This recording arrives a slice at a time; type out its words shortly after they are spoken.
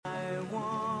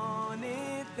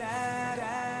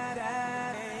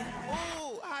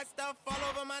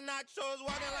nachos,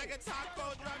 walking like a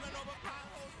taco, driving over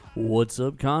potholes. What's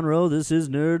up, Conroe? This is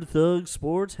Nerd Thug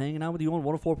Sports, hanging out with you on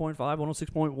 104.5,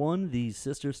 106.1, the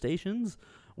sister stations.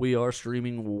 We are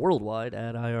streaming worldwide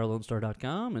at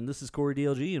irlonestar.com, and this is Corey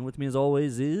DLG, and with me as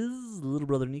always is little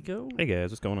brother Nico. Hey guys,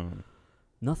 what's going on?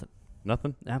 Nothing.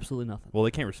 Nothing? Absolutely nothing. Well,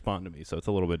 they can't respond to me, so it's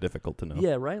a little bit difficult to know.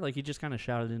 Yeah, right? Like, you just kind of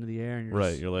shouted into the air, and you're Right,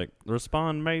 just, you're like,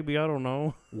 respond maybe, I don't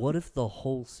know. what if the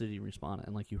whole city responded,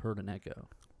 and, like, you heard an echo?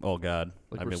 Oh, God.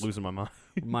 Like I'd we're be losing my mind.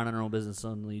 Minding our own business,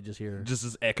 suddenly you just hear... Just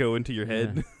this echo into your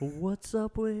head. Yeah. What's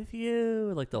up with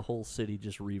you? Like, the whole city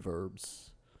just reverbs.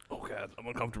 Oh, God, I'm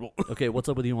uncomfortable. Okay, what's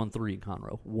up with you on 3,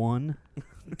 Conroe? 1,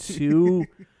 2,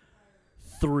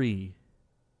 3.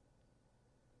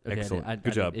 Okay, Excellent.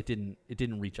 Good job. It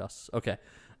didn't reach us. Okay.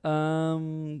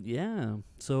 Yeah.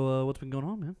 So what's been going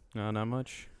on, man? Not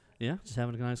much. Yeah, just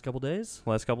having a nice couple days.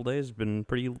 Last couple days have been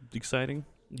pretty exciting.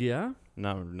 Yeah.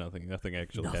 Nothing actually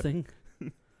happened. Nothing.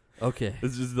 Okay.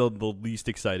 This is the least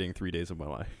exciting 3 days of my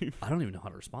life. I don't even know how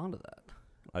to respond to that.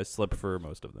 I slept for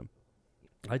most of them.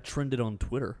 I I trended on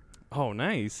Twitter. Oh,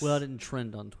 nice. Well, I didn't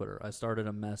trend on Twitter. I started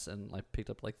a mess and I picked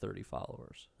up like 30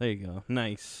 followers. There you go.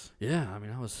 Nice. Yeah, I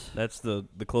mean, I was... That's the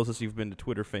closest you've been to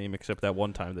Twitter fame, except that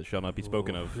one time that shall not be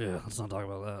spoken of. Yeah, let's not talk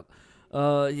about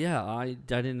that. Yeah, I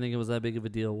didn't think it was that big of a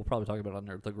deal. We'll probably talk about it on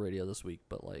Nerd Thug Radio this week,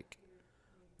 but like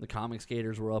the comic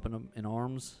skaters were up in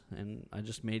arms, and I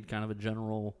just made kind of a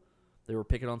general. They were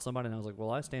picking on somebody, and I was like, "Well,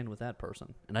 I stand with that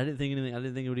person," and I didn't think anything. I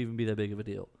didn't think it would even be that big of a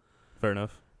deal. Fair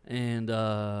enough. And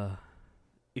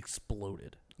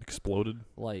exploded. Exploded.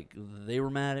 Like they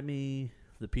were mad at me.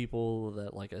 The people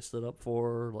that like I stood up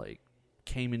for like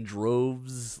came in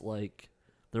droves. Like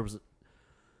there was.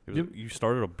 You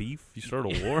started a beef? You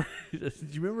started a war? Do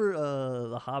you remember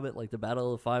The Hobbit, like the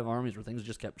Battle of the Five Armies, where things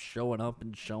just kept showing up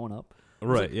and showing up?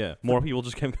 Right, like, yeah. More people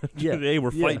just kept, yeah, hey, we're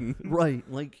fighting. Right,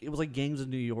 like it was like Gangs of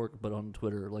New York, but on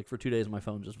Twitter. Like for 2 days, my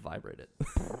phone just vibrated.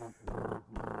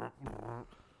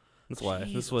 That's why. This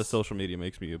is Jesus. why social media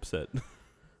makes me upset.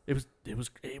 It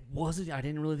wasn't. I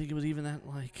didn't really think it was even that.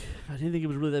 Like I didn't think it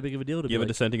was really that big of a deal to You have be a like,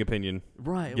 dissenting opinion.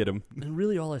 right. Get him. And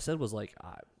really, all I said was like,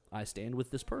 I stand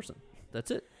with this person. That's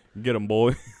it. Get him,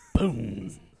 boy.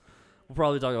 Boom. We'll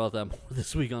probably talk about that more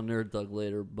this week on Nerd Thug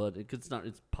later, but it's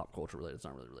pop culture related. It's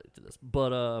not really related to this.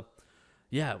 But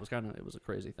yeah, it was a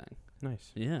crazy thing.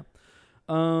 Nice. Yeah.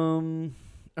 All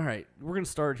right, we're gonna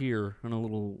start here on a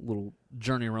little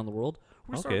journey around the world.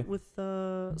 We're gonna start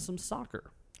with some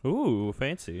soccer. Ooh,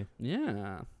 fancy.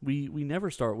 Yeah, we never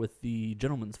start with the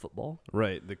gentleman's football.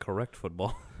 Right, the correct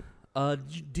football.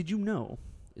 Did you know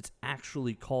it's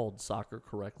actually called soccer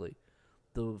correctly?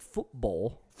 The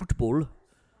football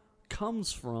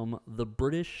comes from the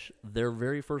British. Their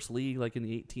very first league, like in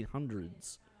the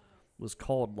 1800s, was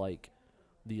called like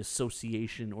the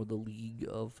Association or the League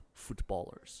of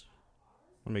Footballers.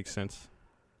 That makes sense.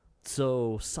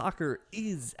 So soccer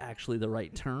is actually the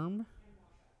right term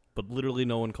But literally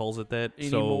no one calls it that.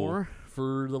 anymore.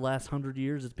 For the last 100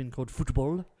 years, it's been called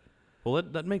football. Well,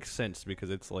 that makes sense because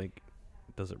it's like,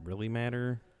 does it really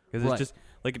matter? Because Right. it's just,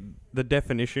 like, the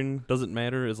definition doesn't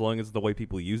matter as long as the way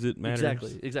people use it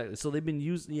matters. Exactly. So they've been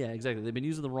using, they've been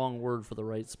using the wrong word for the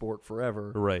right sport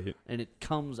forever. Right. And it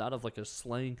comes out of like a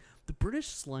slang. The British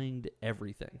slanged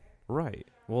everything. Right.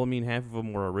 Well, I mean, half of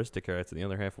them were aristocrats and the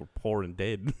other half were poor and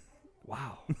dead.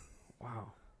 Wow.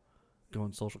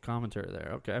 Going social commentary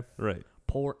there. Okay. Right.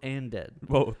 Poor and dead.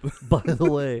 Both. By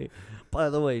the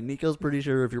way, Nico's pretty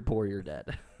sure if you're poor, you're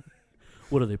dead.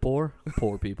 What are they, poor?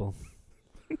 Poor people.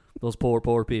 Those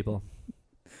poor people.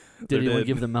 Did They're anyone dead.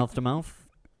 give them mouth to mouth?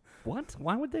 What?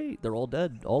 Why would they? They're all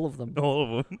dead. All of them.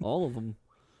 All of them. All of them.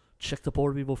 Check the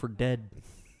poor people for dead.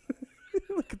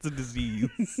 Like it's a disease.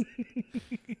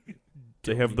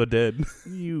 They have the dead.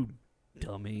 You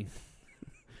dummy.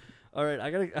 All right,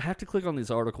 I have to click on this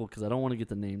article because I don't want to get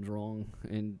the names wrong.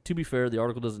 And to be fair, the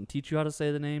article doesn't teach you how to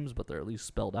say the names, but they're at least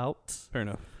spelled out. Fair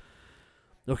enough.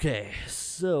 Okay,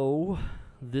 so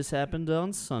this happened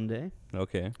on Sunday.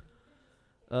 Okay.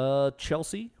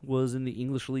 Chelsea was in the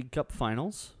English League Cup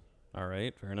finals. All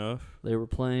right. Fair enough. They were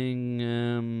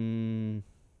playing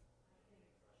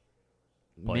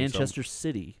Manchester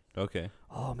City. Okay.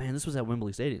 Oh man, this was at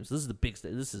Wembley Stadium. So this is the big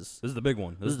stadium. This is the big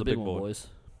one. This is the big one, boys.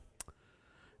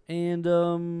 And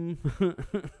the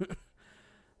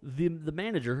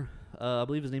manager, I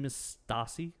believe his name is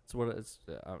Stasi. It's what it's.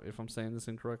 If I'm saying this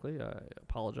incorrectly, I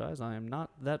apologize. I am not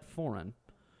that foreign.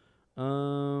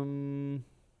 Sarri.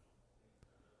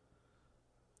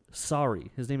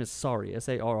 His name is Sarri.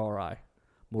 Sarri.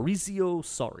 Maurizio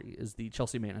Sarri is the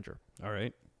Chelsea manager. All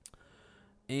right.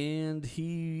 And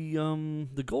he,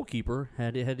 the goalkeeper,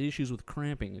 had issues with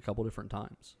cramping a couple different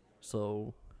times.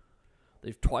 So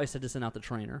They've twice had to send out the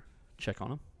trainer, check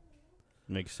on him.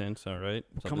 Makes sense. All right.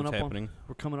 Coming Something's up happening.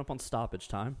 We're coming up on stoppage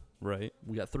time. Right.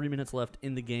 We got 3 minutes left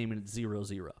in the game, and it's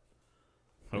 0-0.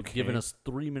 They've Okay. given us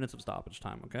 3 minutes of stoppage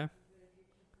time, okay?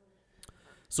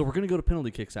 So we're going to go to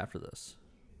penalty kicks after this.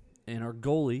 And our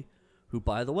goalie, who,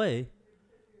 by the way,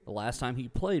 the last time he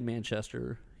played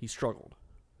Manchester, he struggled.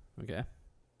 Okay?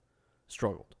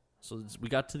 Struggled. So we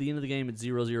got to the end of the game at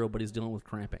 0-0, but he's dealing with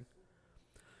cramping.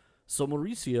 So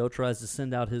Mauricio tries to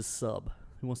send out his sub.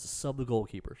 He wants to sub the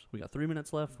goalkeepers. We got 3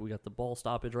 minutes left. We got the ball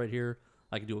stoppage right here.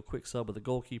 I can do a quick sub with the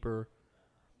goalkeeper,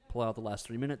 pull out the last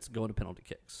 3 minutes, go into penalty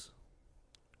kicks.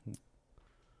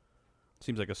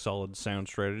 Seems like a solid, sound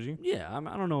strategy. Yeah,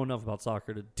 I don't know enough about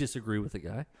soccer to disagree with the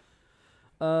guy.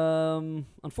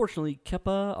 Unfortunately,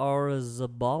 Kepa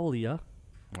Arrizabalaga,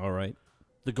 All right.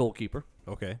 the goalkeeper,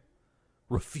 Okay.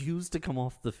 refused to come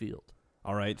off the field.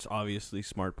 All right. It's obviously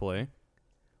smart play.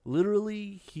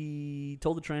 Literally, he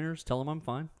told the trainers, "Tell him I'm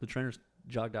fine." The trainers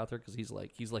jogged out there because he's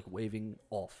like waving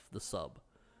off the sub.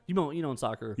 You know, in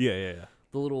soccer, Yeah.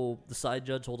 the side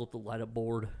judge holds up the light up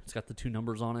board. It's got the 2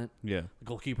 numbers on it. Yeah. The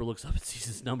goalkeeper looks up and sees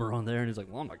his number on there, and he's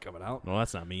like, "Well, I'm not coming out." No,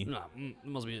 that's not me. No, it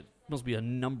must be a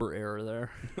number error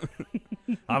there.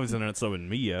 Obviously, not subbing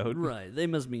me out. Right. They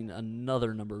must mean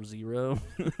another number 0.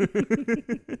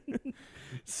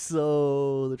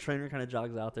 So the trainer kind of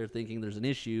jogs out there thinking there's an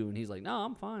issue, and he's like, "No,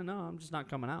 I'm fine. No, I'm just not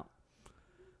coming out."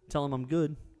 Tell him I'm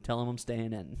good. Tell him I'm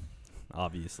staying in.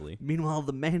 Obviously. Meanwhile,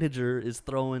 the manager is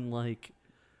throwing like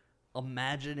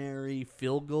imaginary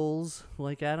field goals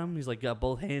like at him. He's like got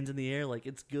both hands in the air like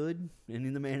it's good. And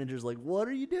then the manager's like, "What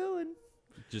are you doing?"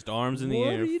 Just arms in the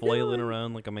What air, are you flailing doing?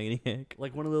 around like a maniac.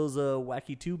 Like one of those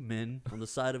wacky tube men on the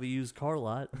side of a used car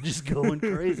lot, just going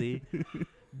crazy,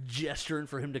 gesturing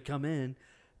for him to come in.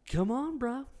 Come on,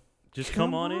 bro. Just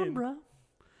come on in. bro.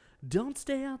 Don't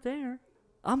stay out there.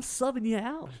 I'm subbing you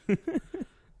out.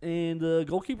 And the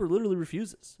goalkeeper literally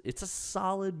refuses. It's a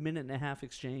solid 1.5-minute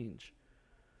exchange.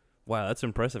 Wow, that's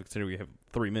impressive considering we have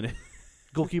 3 minutes.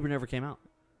 Goalkeeper never came out.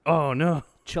 Oh, no.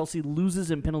 Chelsea loses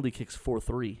in penalty kicks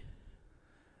 4-3.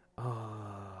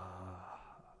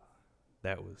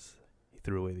 He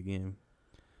threw away the game.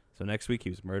 So next week he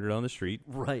was murdered on the street.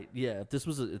 Right? Yeah. If this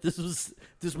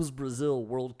was Brazil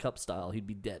World Cup style, he'd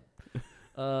be dead.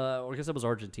 I guess that was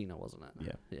Argentina, wasn't it?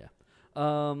 Yeah. Yeah.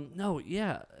 No.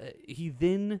 Yeah.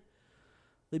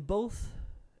 They both,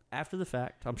 after the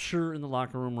fact, I'm sure in the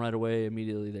locker room right away,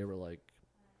 immediately they were like,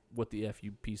 "What the F,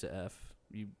 you piece of F,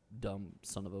 you dumb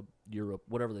son of a Europe,"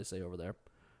 whatever they say over there.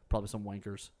 Probably some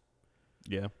wankers.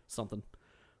 Yeah. Something.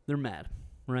 They're mad,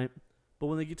 right? But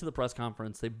when they get to the press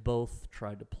conference, they both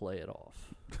tried to play it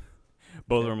off.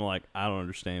 Both of them are like, I don't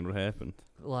understand what happened.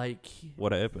 Like,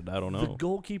 What happened? I don't know. the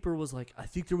goalkeeper was like, "I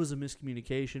think there was a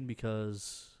miscommunication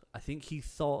because I think he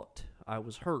thought I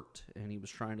was hurt and he was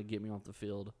trying to get me off the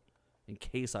field in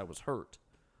case I was hurt.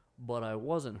 But I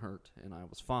wasn't hurt and I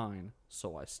was fine,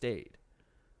 so I stayed."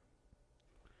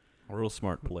 A real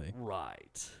smart play.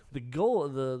 Right.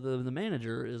 The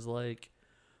manager is like,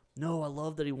 "No, I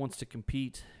love that he wants to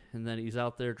compete and that he's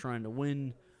out there trying to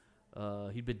win.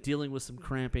 He'd been dealing with some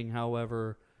cramping,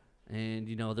 however, and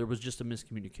there was just a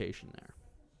miscommunication there."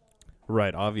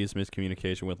 Right, obvious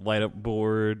miscommunication with light up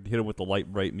board, hit him with the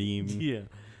light bright beam. Yeah.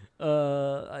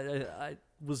 I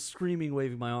was screaming,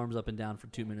 waving my arms up and down for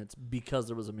 2 minutes because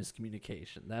there was a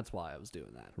miscommunication. That's why I was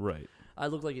doing that. Right. I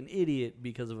looked like an idiot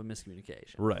because of a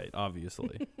miscommunication. Right,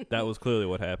 obviously. That was clearly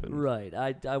what happened. Right.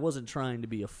 I wasn't trying to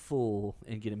be a fool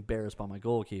and get embarrassed by my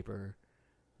goalkeeper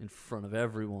in front of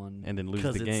everyone. And then lose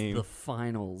because the game. it's the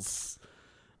finals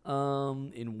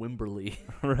in Wimberley.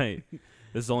 Right.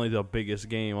 This is only the biggest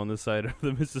game on this side of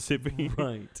the Mississippi.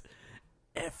 Right.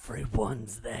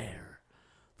 Everyone's there.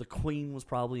 The Queen was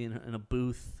probably in a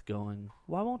booth going,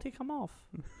 "Why won't he come off?"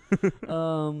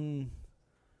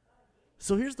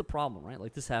 So here's the problem, right?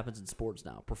 Like, this happens in sports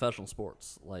now, professional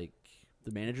sports. Like,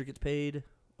 the manager gets paid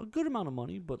a good amount of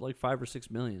money, but like $5 or $6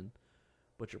 million.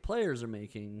 But your players are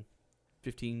making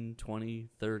 15, 20,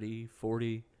 30,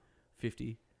 40,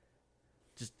 50,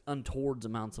 just untowards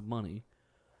amounts of money.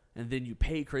 And then you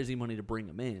pay crazy money to bring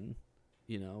them in.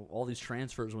 All these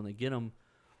transfers when they get them.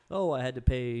 Oh, I had to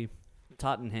pay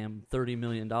Tottenham $30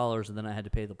 million, and then I had to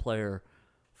pay the player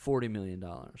 $40 million.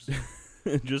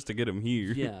 Just to get him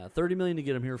here. Yeah, $30 million to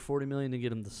get him here, $40 million to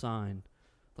get him to sign.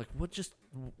 Like, what just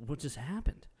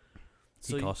happened?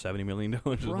 He cost $70 million.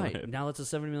 Right. Now it's a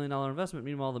 $70 million investment.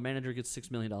 Meanwhile, the manager gets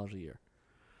 $6 million a year.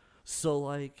 So,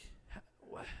 like,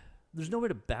 there's no way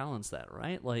to balance that,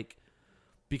 right? Like,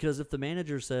 because if the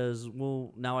manager says,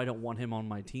 "Well, now I don't want him on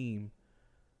my team,"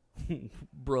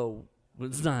 bro,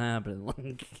 it's not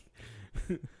happening.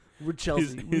 With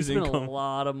Chelsea, we his spent income. a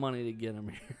lot of money to get him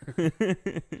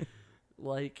here.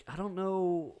 Like, I don't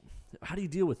know. How do you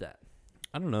deal with that?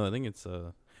 I don't know. I think it's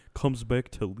comes back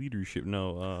to leadership.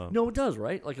 No, No, it does,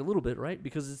 right? Like a little bit, right?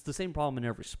 Because it's the same problem in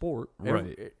every sport.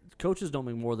 Right. Coaches don't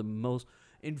make more than most.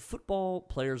 In football,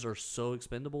 players are so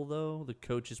expendable, though. The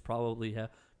coaches probably have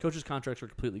coaches' contracts are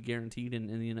completely guaranteed in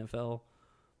the NFL.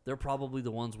 They're probably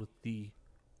the ones with the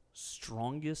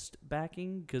strongest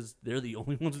backing because they're the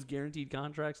only ones with guaranteed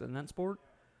contracts in that sport.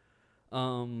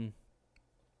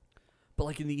 But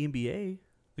like in the NBA,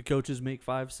 the coaches make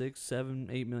 $5, $6, $7,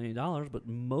 $8 million, but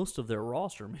most of their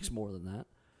roster makes more than that,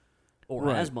 or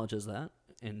Right. as much as that,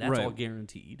 and that's Right. all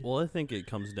guaranteed. well, I think it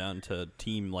comes down to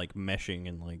team like meshing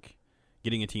and like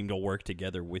getting a team to work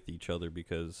together with each other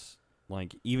because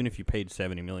like even if you paid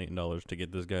 $70 million to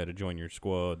get this guy to join your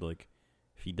squad, like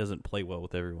if he doesn't play well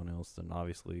with everyone else, then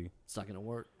obviously It's not going to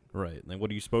work. right. Like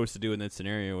what are you supposed to do in that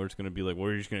scenario where it's going to be like, well,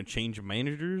 you're just going to change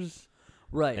managers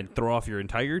Right. and throw off your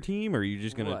entire team, or are you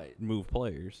just going Right. to move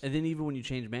players? And then even when you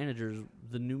change managers,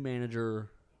 the new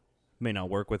manager, May not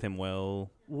work with him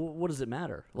well. what does it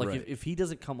matter? Like Right. if he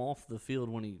doesn't come off the field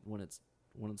when it's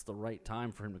the right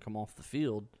time for him to come off the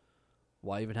field,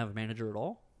 why even have a manager at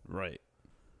all? Right.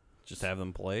 Just have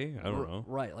them play? I don't know.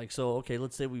 Right. Like so. Okay.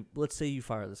 Let's say you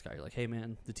fire this guy. You're like, hey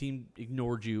man, the team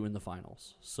ignored you in the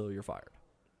finals, so you're fired.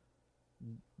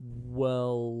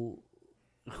 Well,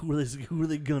 who are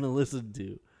they gonna listen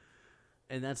to?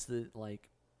 And that's the like.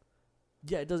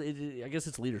 Yeah, it does. I guess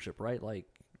it's leadership, right? Like,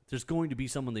 there's going to be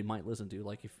someone they might listen to.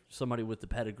 Like, if somebody with the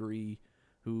pedigree,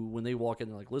 who when they walk in,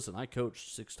 they're like, "Listen, I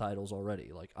coached 6 titles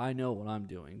already. Like, I know what I'm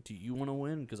doing. Do you want to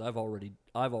win? Because I've already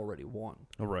won."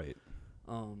 Right.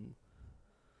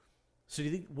 So do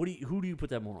you think who do you put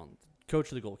that more on,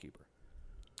 coach or the goalkeeper?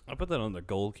 I put that on the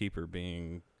goalkeeper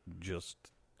being just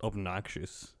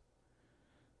obnoxious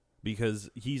because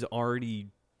he's already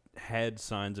had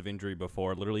signs of injury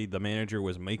before. Literally, the manager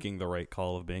was making the right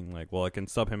call of being like, well, I can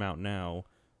sub him out now,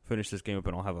 finish this game up,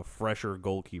 and I'll have a fresher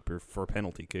goalkeeper for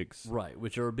penalty kicks. Right,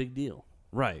 which are a big deal.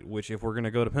 Right, which if we're going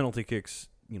to go to penalty kicks,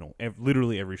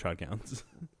 literally every shot counts.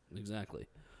 Exactly.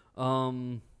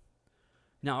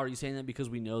 Now, are you saying that because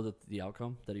we know that the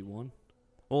outcome, that he won?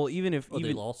 Well, even if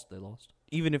They lost.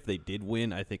 even if they did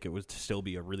win, I think it would still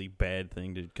be a really bad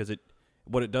thing because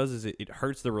what it does is it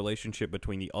hurts the relationship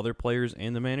between the other players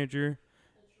and the manager,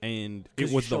 and 'Cause it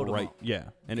you was the showed 'em right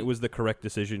up. it was the correct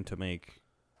decision to make,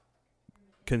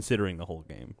 considering the whole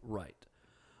game. Right.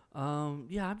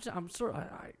 Yeah,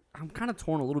 I'm kind of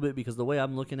torn a little bit because the way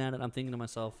I'm looking at it, I'm thinking to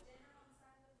myself,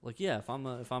 like, yeah, if I'm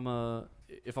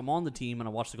on the team and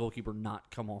I watch the goalkeeper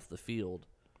not come off the field,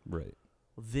 Right.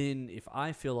 then if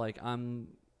I feel like I'm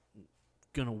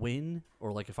gonna win,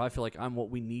 or like if I feel like I'm what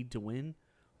we need to win,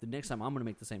 the next time I'm gonna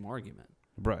make the same argument.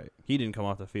 Right. He didn't come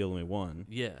off the field and we won.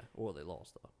 Yeah, or they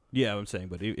lost though. Yeah, I'm saying,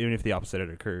 but even if the opposite had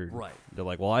occurred, Right. they're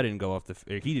like, well, I didn't go off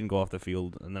he didn't go off the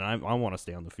field, and then I want to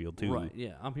stay on the field too. Right.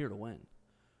 Yeah, I'm here to win.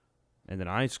 And then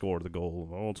I scored the goal.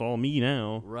 Well, it's all me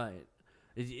now. Right.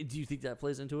 Do you think that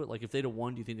plays into it? Like, if they'd have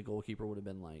won, do you think the goalkeeper would have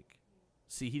been like,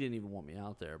 "See, he didn't even want me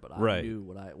out there, but I Right. knew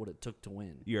what it took to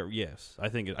win." Yes, I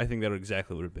think that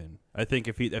exactly would have been. I think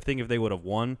if they would have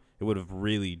won, it would have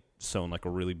really sown like a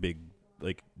really big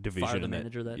like division. Fire the in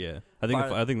manager that- yeah,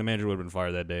 fire- I think the manager would have been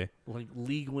fired that day. Like,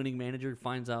 league-winning manager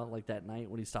finds out like that night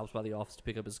when he stops by the office to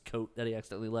pick up his coat that he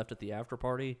accidentally left at the after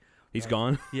party. He's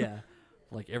gone. Yeah,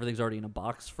 like everything's already in a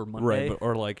box for Monday. Right, but,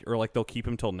 or like they'll keep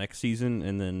him till next season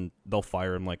and then they'll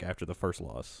fire him like after the first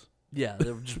loss. Yeah,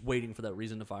 they're just waiting for that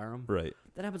reason to fire him. Right.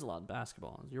 That happens a lot in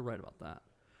basketball. You're right about that.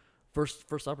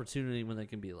 First opportunity when they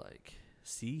can be like,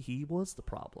 "See, he was the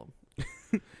problem."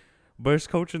 Best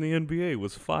coach in the NBA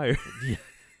was fired. Yeah.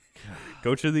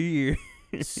 Coach of the year.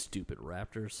 Stupid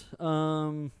Raptors.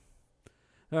 All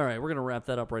right, we're gonna wrap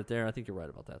that up right there. I think you're right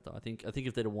about that, though. I think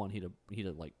if they'd have won, he'd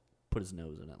have like put his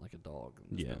nose in it like a dog.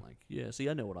 And just Yeah. been like, yeah. See,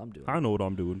 I know what I'm doing. I know what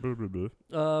I'm doing. Blah, blah,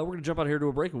 blah. We're gonna jump out here to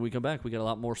a break. When we come back, we got a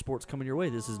lot more sports coming your way.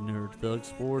 This is Nerd Thug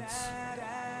Sports.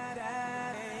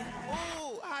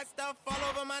 Ooh, hot stuff all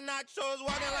over my nachos.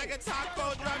 Walking like a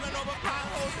taco, driving over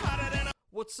potholes hotter than a...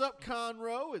 What's up,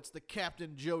 Conroe? It's the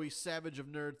Captain Joey Savage of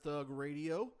Nerd Thug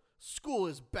Radio. School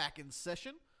is back in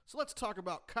session, so let's talk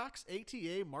about Cox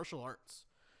ATA Martial Arts.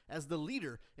 As the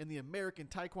leader in the American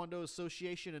Taekwondo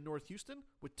Association in North Houston,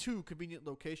 with 2 convenient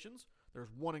locations, there's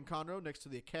one in Conroe next to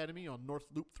the Academy on North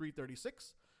Loop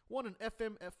 336, one in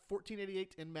FMF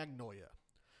 1488 in Magnolia.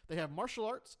 They have martial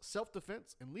arts,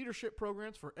 self-defense, and leadership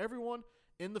programs for everyone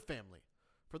in the family.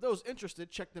 For those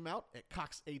interested, check them out at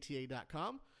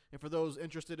coxata.com. And for those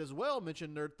interested as well,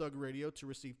 mention Nerd Thug Radio to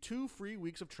receive 2 free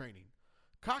weeks of training.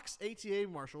 Cox ATA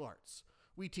Martial Arts,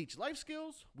 We teach life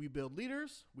skills, we build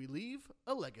leaders, we leave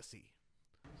a legacy.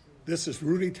 This is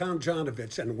Rudy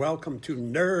Tomjanovich, and welcome to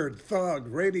Nerd Thug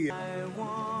Radio. Ooh,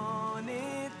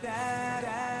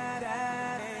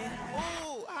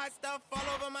 hot stuff all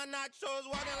over my nachos,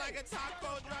 walking like a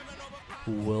taco, driving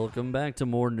over. Welcome back to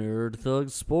more Nerd Thug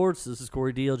Sports. This is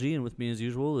Corey DLG, and with me as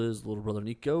usual is little brother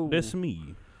Nico. That's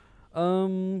me. We're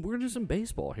gonna do some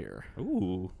baseball here.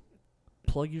 Ooh.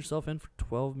 Plug yourself in for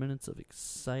 12 minutes of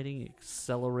exciting,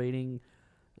 exhilarating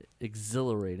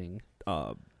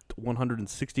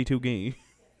 162 games.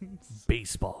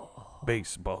 Baseball.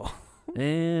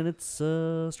 And it's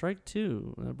strike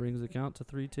two. That brings the count to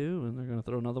 3-2, and they're going to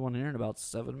throw another one here in about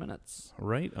 7 minutes.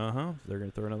 Right, They're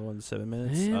going to throw another one in 7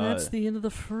 minutes. And that's the end of the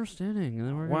first inning. And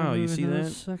then we're wow, gonna you move see into the that?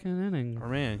 second inning. Oh,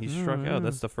 man, he struck out.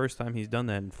 That's the first time he's done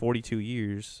that in 42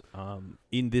 years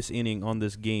in this inning, on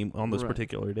this game, on this Right.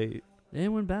 particular date.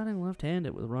 And when batting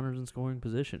left-handed with runners in scoring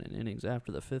position in innings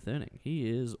after the fifth inning, he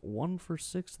is 1 for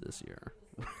 6 this year.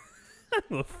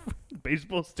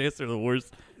 Baseball stats are the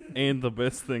worst and the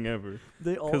best thing ever.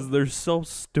 They all, Because they're so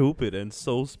stupid and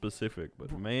so specific.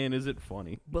 But, man, is it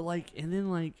funny. but and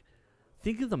then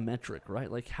think of the metric,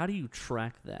 right? Like, how do you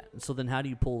track that? So then how do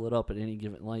you pull it up at any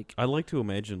given, I like to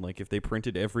imagine, if they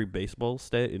printed every baseball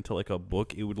stat into, a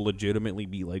book, it would legitimately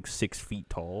be, 6 feet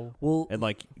tall. well, And,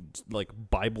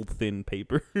 Bible-thin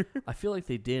paper. I feel like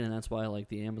they did, and that's why,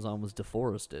 the Amazon was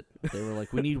deforested. They were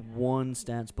like, we need one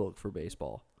stats book for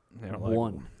baseball. They're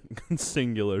One.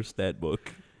 Singular stat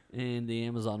book. And the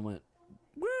Amazon went,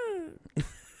 "Wah."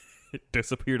 It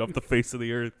disappeared off the face of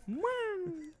the earth.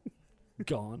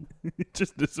 Gone. It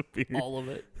just disappeared. All of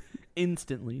it.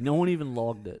 Instantly. No one even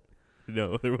logged it.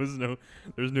 No, there was no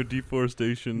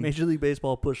deforestation. Major League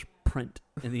Baseball pushed print,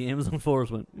 and the Amazon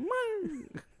forest went,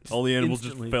 "Wah." All the animals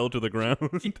Instantly. just fell to the ground.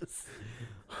 Yes.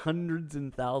 Hundreds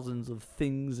and thousands of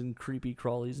things and creepy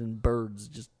crawlies and birds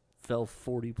just fell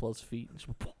 40-plus feet. Just,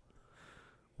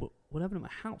 what happened to my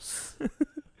house?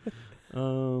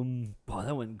 Wow,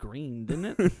 that went green,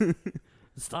 didn't it?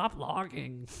 Stop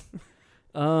logging.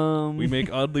 We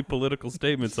make oddly political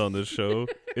statements on this show.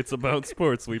 It's about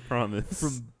sports, we promise.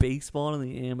 From baseball to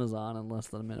the Amazon in less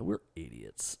than a minute. We're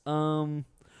idiots.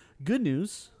 Good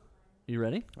news. You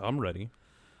ready? I'm ready.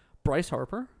 Bryce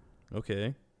Harper,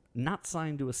 Okay. not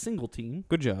signed to a single team.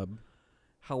 Good job.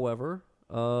 However,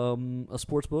 a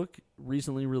sports book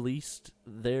recently released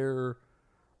their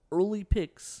early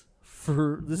picks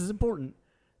for, this is important,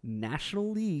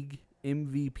 National League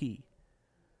MVP.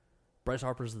 Bryce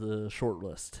Harper's the short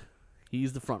list.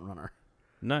 He's the front runner.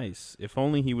 Nice. If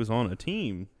only he was on a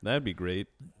team, that'd be great.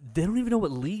 They don't even know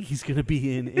what league he's going to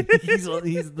be in. And he's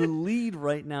the lead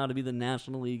right now to be the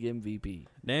National League MVP.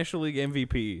 National League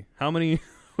MVP. How many?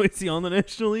 Is he on the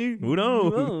National League? Who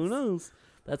knows? Who knows?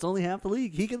 That's only half the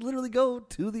league. He could literally go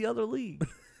to the other league.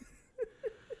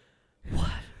 What?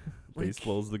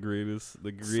 Baseball's the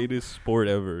greatest sport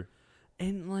ever.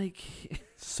 And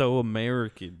So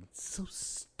American. so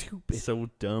stupid. So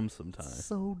dumb sometimes.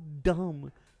 So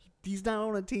dumb. He's not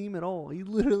on a team at all. He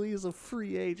literally is a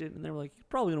free agent. And they're like, you're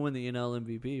probably going to win the NL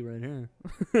MVP right here.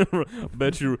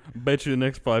 bet you the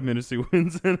next 5 minutes he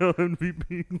wins NL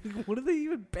MVP. What are they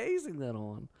even basing that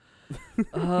on?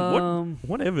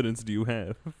 What evidence do you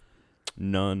have?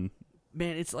 None.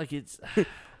 Man, it's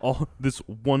All this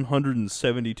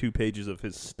 172 pages of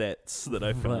his stats that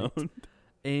I found. Right.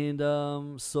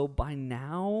 And so by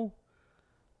now,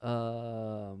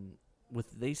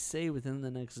 they say within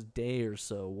the next day or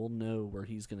so, we'll know where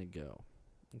he's gonna go.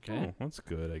 Okay, Oh, that's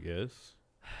good, I guess.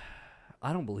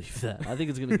 I don't believe that. I think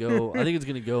it's gonna go. I think it's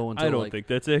gonna go until I don't think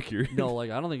that's accurate. No, I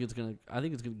don't think it's gonna. I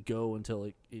think it's gonna go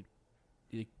until it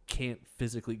can't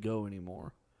physically go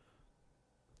anymore.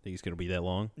 Think he's gonna be that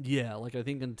long? Yeah, I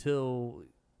think until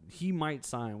he might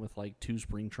sign with 2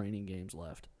 spring training games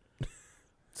left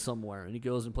somewhere, and he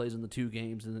goes and plays in the 2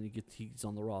 games, and then he's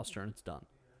on the roster, and it's done.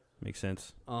 Makes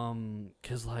sense.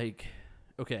 'Cause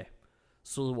okay,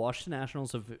 so the Washington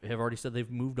Nationals have already said they've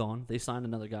moved on. They signed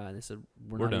another guy. They said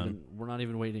we're done. not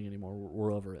even waiting anymore.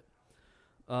 We're over it.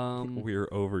 We're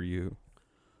over you.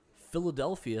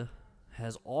 Philadelphia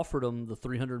has offered him the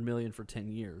 $300 million for 10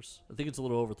 years. I think it's a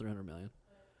little over $300 million.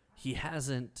 He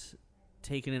hasn't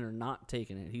taken it or not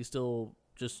taken it. He's still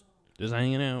just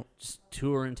hanging out. just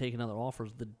touring, taking other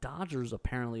offers. The Dodgers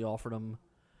apparently offered him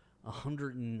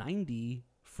 $190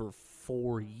 for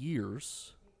 4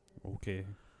 years, Okay.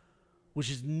 which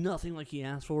is nothing like he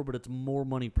asked for, but it's more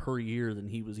money per year than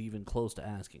he was even close to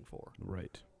asking for.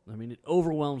 Right. I mean, it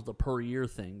overwhelms the per year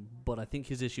thing, but I think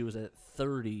his issue is at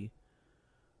 30.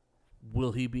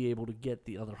 Will he be able to get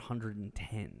the other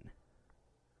 110?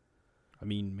 I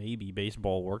mean, maybe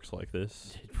baseball works like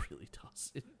this. It really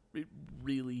does. It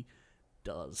really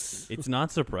does. It's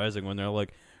not surprising when they're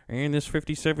like, and this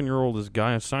 57-year-old is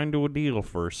guy signed to a deal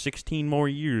for 16 more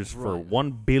years for Right.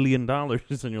 $1 billion.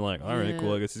 And you're like, all right, Yeah.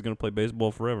 cool. I guess he's going to play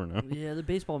baseball forever now. Yeah, the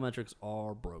baseball metrics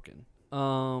are broken.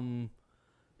 And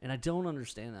I don't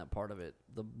understand that part of it,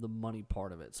 the money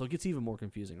part of it. So it gets even more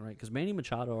confusing, right? Because Manny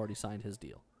Machado already signed his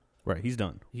deal. Right, he's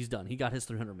done. He's done. He got his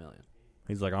 $300 million.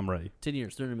 He's like, I'm ready. 10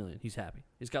 years, $300 million. He's happy.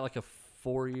 He's got like a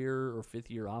 4-year or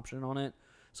 5th-year option on it.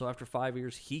 So after 5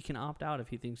 years, he can opt out if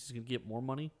he thinks he's going to get more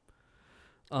money.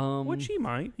 Which he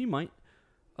might. He might.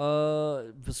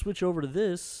 To switch over to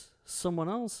this, someone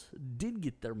else did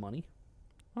get their money.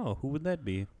 Oh, who would that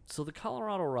be? So the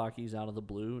Colorado Rockies, out of the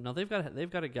blue, now they've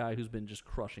got a guy who's been just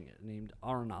crushing it, named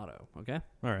Arenado. Okay,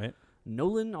 All right.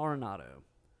 Nolan Arenado.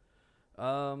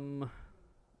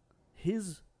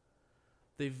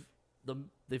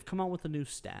 They've come out with a new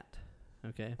stat.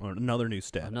 Okay. Or another new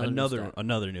stat. Another new stat.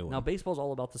 Another new one. Now baseball's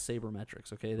all about the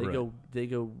sabermetrics. Okay, Right. they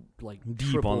go like deep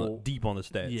triple, on the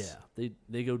stats. Yeah,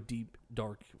 they go deep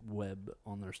dark web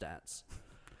on their stats.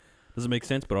 Doesn't make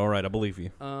sense, but all right, I believe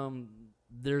you.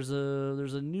 There's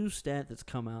a new stat that's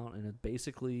come out, and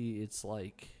it's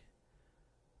like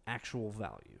actual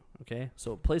value. Okay,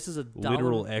 so it places a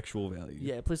Literal actual value.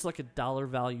 Yeah, it places like a dollar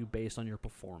value based on your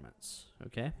performance.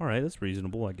 Okay, All right, that's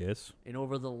reasonable, I guess. and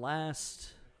over the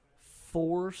last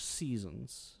 4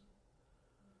 seasons,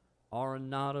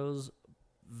 Arenado's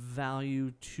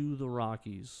value to the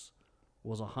Rockies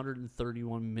was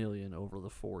 $131 million over the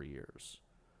 4 years.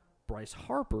 Bryce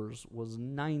Harper's was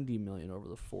 $90 million over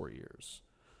the 4 years.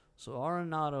 So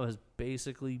Arenado has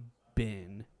basically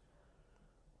been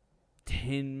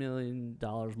 $10 million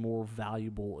more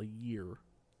valuable a year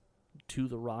to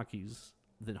the Rockies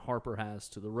than Harper has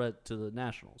to the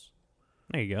Nationals.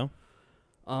 There you go.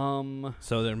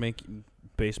 So they're making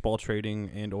baseball trading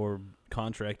and or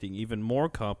contracting even more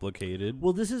complicated.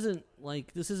 Well, this isn't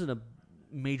a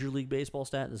Major League Baseball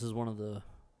stat. This is one of the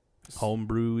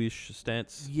Homebrew-ish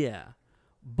stats. Yeah,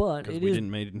 but Because it we is.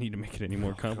 didn't need to make it any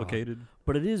more complicated.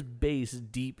 But it is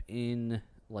based deep in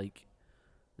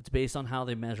it's based on how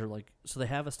they measure so they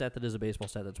have a stat that is a baseball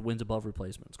stat that's wins above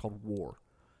replacement. It's called WAR,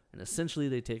 and essentially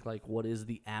they take what is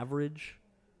the average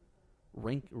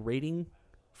rating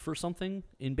for something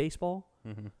in baseball,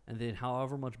 and then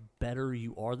however much better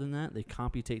you are than that, they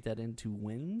computate that into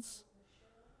wins.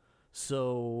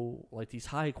 So, these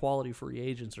high-quality free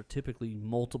agents are typically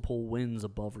multiple wins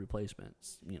above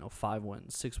replacements. 5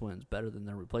 wins, 6 wins, better than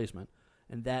their replacement.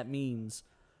 And that means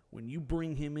when you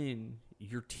bring him in,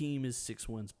 your team is 6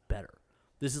 wins better.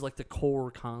 This is the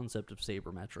core concept of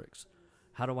sabermetrics.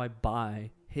 How do I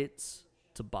buy hits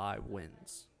to buy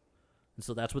wins? And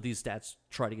so that's what these stats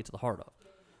try to get to the heart of.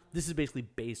 This is basically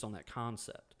based on that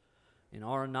concept. And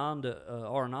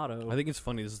Arenado... I think it's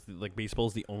funny. This is baseball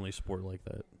is the only sport like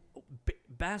that.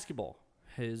 Basketball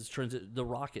has the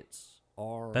Rockets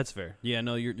are. That's fair. Yeah,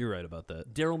 no, you're right about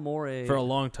that. Daryl Morey. For a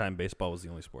long time, baseball was the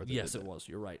only sport. That Yes, did it that. was.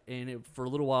 You're right. And for a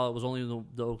little while, it was only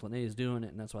the Oakland A's doing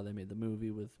it, and that's why they made the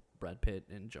movie with Brad Pitt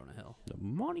and Jonah Hill. The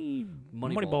Moneyball.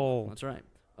 Moneyball. That's right.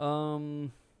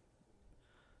 But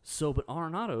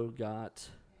Arenado got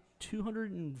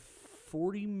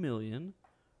 $240 million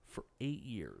for 8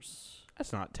 years.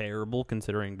 That's not terrible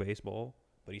considering baseball,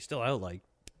 but he's still out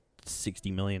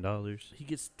 $60 million. He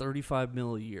gets $35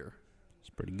 million a year.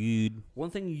 It's pretty good. One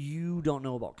thing you don't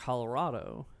know about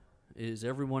Colorado is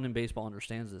everyone in baseball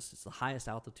understands this. It's the highest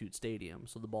altitude stadium,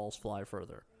 so the balls fly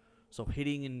further. So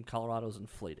hitting in Colorado is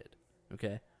inflated.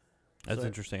 Okay? That's So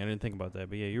interesting. I didn't think about that,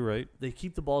 but yeah, you're right. they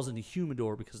keep the balls in the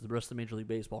humidor because the rest of Major League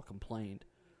Baseball complained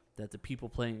that the people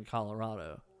playing in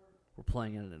Colorado were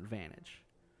playing at an advantage.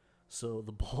 So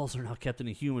the balls are now kept in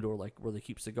a humidor where they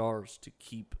keep cigars to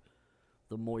keep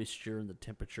the moisture and the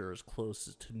temperature as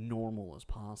close to normal as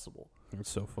possible. It's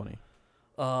so funny.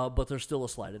 But there's still a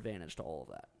slight advantage to all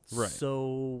of that. Right.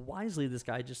 So wisely, this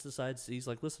guy just decides he's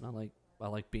listen, I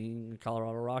like being a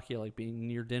Colorado Rocky. I like being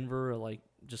near Denver. I like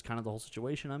just kind of the whole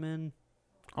situation I'm in.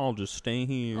 I'll just stay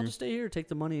here. I'll just stay here, take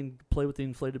the money, and play with the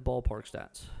inflated ballpark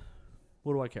stats.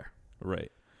 What do I care?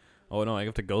 Right. Oh no, I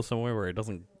have to go somewhere where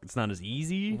it's not as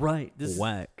easy. Right.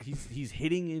 Whack. He's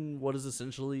hitting in what is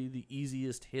essentially the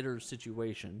easiest hitter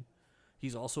situation.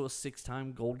 He's also a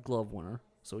 6-time Gold Glove winner,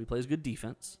 so he plays good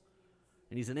defense.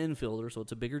 And he's an infielder, so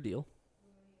it's a bigger deal.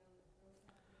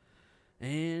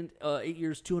 And 8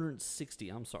 years, 260.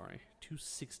 I'm sorry,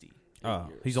 260. Oh,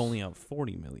 he's only out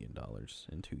 $40 million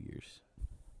in 2 years.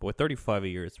 But with $35 a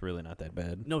year, it's really not that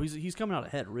bad. No, he's coming out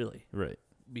ahead, really, Right.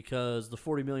 because the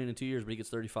 $40 million in 2 years, but he gets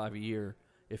 $35 a year.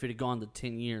 If it had gone to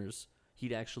 10 years,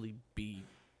 he'd actually be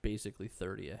basically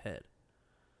 30 ahead.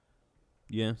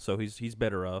 Yeah, so he's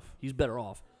better off. He's better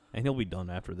off. And he'll be done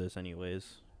after this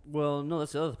anyways. Well, no,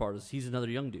 that's the other part. Is he's another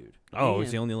young dude. Oh, And-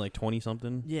 is he only like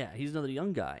 20-something? Yeah, he's another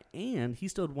young guy, and he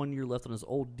still had 1 year left on his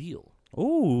old deal.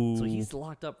 Ooh. So he's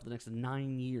locked up for the next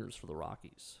 9 years for the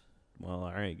Rockies. Well,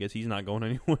 all right. Guess he's not going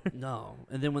anywhere. No,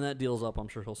 and then when that deal's up, I'm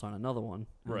sure he'll sign another one.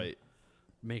 and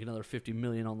Make another $50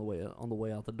 million on the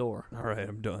way out the door. All right,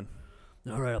 I'm done.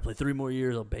 All right, I'll play 3 more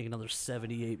years. I'll bank another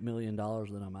 $78 million,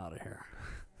 then I'm out of here.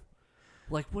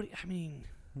 Like, what? I mean,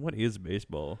 What is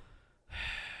baseball?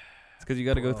 It's because you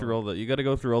got to go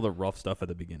through all the rough stuff at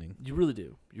the beginning. you really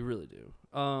do. You really do.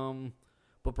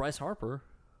 But Bryce Harper,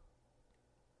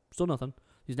 still nothing.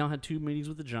 He's now had 2 meetings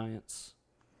with the Giants.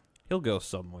 He'll go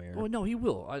somewhere. Well, no, he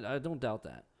will. I don't doubt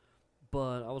that.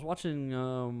 But I was watching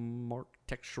Mark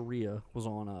Teixeira was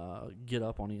on Get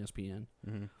Up on ESPN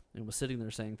and was sitting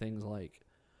there saying things like,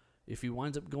 if he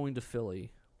winds up going to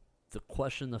Philly, the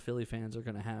question the Philly fans are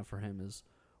going to have for him is,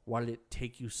 why did it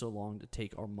take you so long to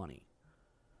take our money?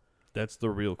 That's the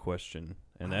real question,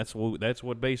 and that's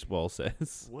what baseball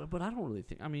says. Well, but I don't really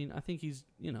think. I mean, I think he's,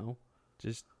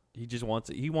 He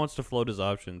wants to float his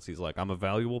options. He's like, I'm a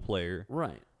valuable player.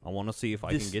 right. I want to see if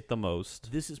I can get the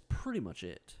most. This is pretty much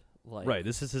it. Like, Right.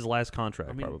 This is his last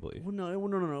contract, I mean, probably. Well, no, it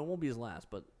won't be his last,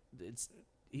 but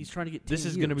he's trying to get 10 This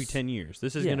is going to be years. 10 years.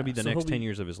 This is Yeah, going to be the so next he'll 10 be-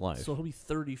 years of his life. So he'll be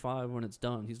 35 when it's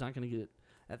done. He's not going to get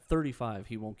at 35.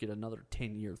 He won't get another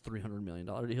 10-year, $300 million.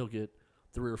 He'll get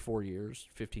 3 or 4 years,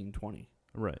 15, 20.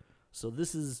 right. So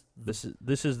this is This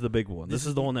is the big one. This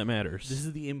is the one that matters. this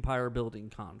is the empire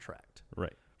building contract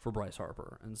right. for Bryce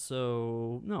Harper. And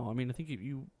so no, I mean I think if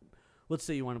you let's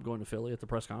say you wind up going to Philly at the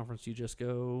press conference, you just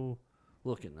go,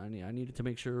 looking, I needed to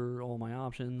make sure all my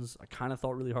options. I kind of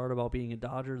thought really hard about being a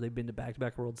Dodger. They've been to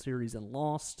back-to-back World Series and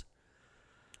lost.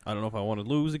 I don't know if I want to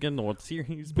lose again in the World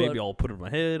Series. But- Maybe I'll put it in my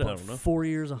head. I But don't know. 4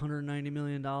 years, $190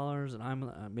 million, and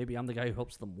I'm the guy who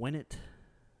helps them win it.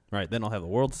 Right. Then I'll have the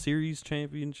World Series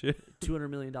championship. $200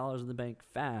 million in the bank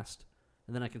fast,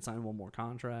 and then I can sign one more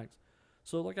contract.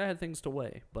 So, I had things to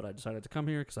weigh, but I decided to come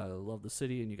here because I love the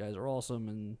city, and you guys are awesome,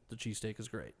 and the cheesesteak is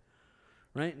great.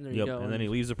 Right? And there you go. And then he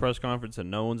leaves the press conference, and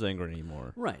no one's angry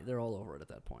anymore. Right, they're all over it at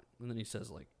that point. And then he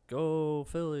says, go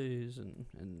Phillies, and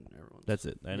everyone's... That's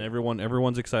it. And Yeah.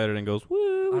 everyone's excited and goes,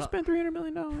 woo, we spent $300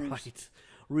 million. Right.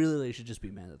 Really, they should just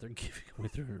be mad that they're giving away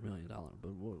 $300 million,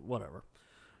 but whatever.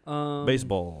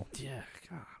 Baseball. Yeah,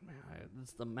 God, man,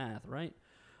 it's the math, right?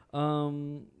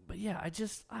 But yeah,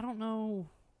 I don't know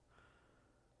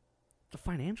the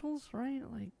financials, right?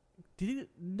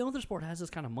 No other sport has this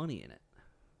kind of money in it.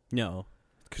 No,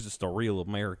 because it's the real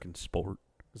American sport.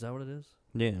 Is that what it is?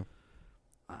 Yeah.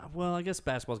 Well, I guess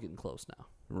basketball's getting close now.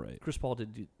 Right. Chris Paul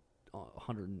did do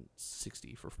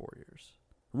 160 for 4 years.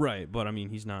 Right, but I mean,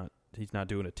 he's not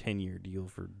doing a 10-year deal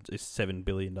for $7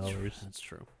 billion. That's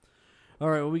true. All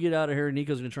right, when we get out of here,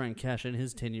 Nico's going to try and cash in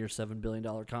his 10-year, $7 billion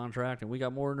contract, and we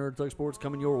got more Nerd Thug Sports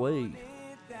coming your way. Ooh,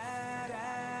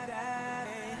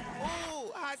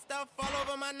 hot stuff all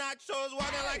over my nachos,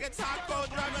 walking like a taco,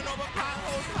 driving over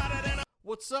potholes, hotter than a...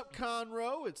 What's up,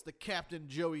 Conroe? It's the Captain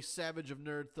Joey Savage of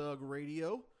Nerd Thug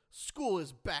Radio. School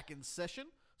is back in session,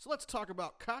 so let's talk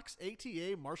about Cox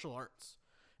ATA Martial Arts.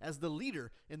 As the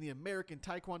leader in the American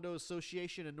Taekwondo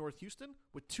Association in North Houston,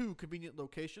 with 2 convenient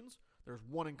locations, there's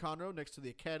one in Conroe next to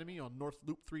the Academy on North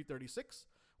Loop 336,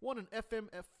 one in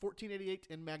FMF 1488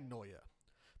 in Magnolia.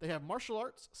 They have martial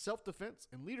arts, self-defense,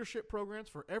 and leadership programs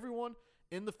for everyone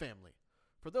in the family.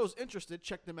 For those interested,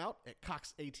 check them out at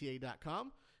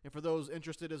coxata.com. And for those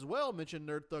interested as well, mention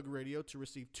Nerd Thug Radio to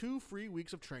receive 2 free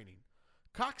weeks of training.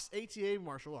 Cox ATA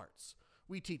Martial Arts.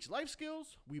 We teach life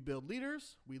skills, we build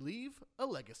leaders, we leave a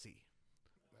legacy.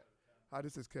 Hi,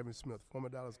 this is Kevin Smith, former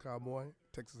Dallas Cowboy,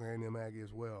 Texas A&M Aggie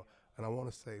as well. And I want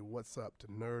to say what's up to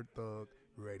Nerd Thug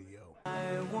Radio. Ooh,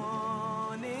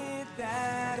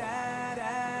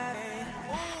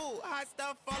 hot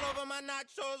stuff all over my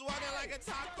nachos, walking like a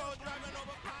taco, driving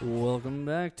over potholes. Welcome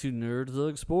back to Nerd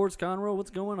Thug Sports. Conroe,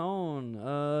 what's going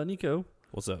on? Nico,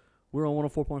 What's up? we're on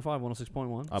 104.5,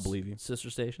 106.1. I believe you. Sister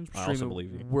stations. I also Streaming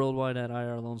believe you. Worldwide at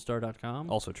irlonestar.com.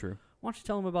 Also true. Why don't you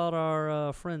tell them about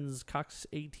our friends Cox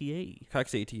ATA?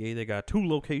 Cox ATA, they got 2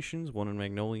 locations, one in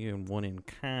Magnolia and one in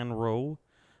Conroe.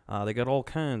 They got all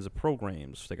kinds of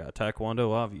programs. They got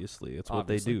Taekwondo, obviously. That's what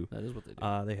they do. That is what they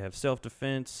do. They have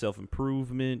self-defense,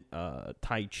 self-improvement,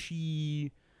 Tai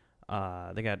Chi.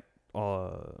 They got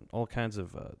all kinds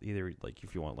of either,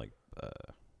 if you want,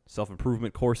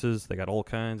 self-improvement courses. They got all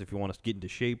kinds if you want to get into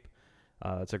shape.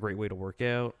 It's a great way to work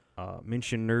out.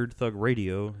 mention Nerd Thug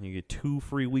Radio. You get 2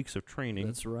 free weeks of training.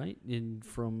 That's right.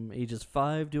 From ages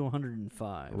 5 to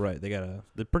 105. Right.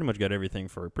 They pretty much got everything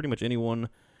for pretty much anyone.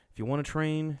 If you want to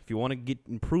train, if you want to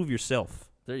improve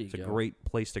yourself, There you it's go. a great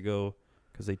place to go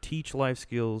because they teach life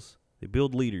skills. They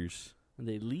build leaders. And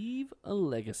they leave a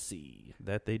legacy.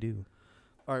 That they do.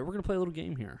 All right, we're going to play a little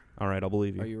game here. All right, I'll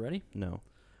believe you. Are you ready? No.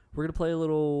 We're going to play a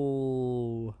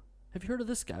little... Have you heard of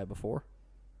this guy before?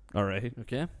 All right.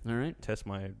 Okay, all right. Test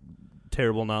my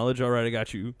terrible knowledge. All right, I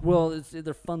got you. Well,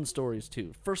 they're fun stories,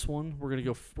 too. First one, we're going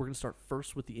to start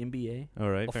first with the NBA. All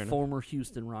right, A fair enough. former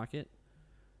Houston Rocket.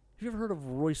 Have you ever heard of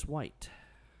Royce White?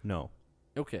 No.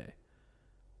 Okay.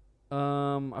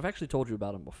 I've actually told you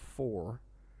about him before.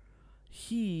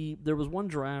 There was one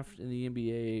draft in the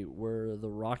NBA where the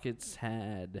Rockets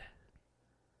had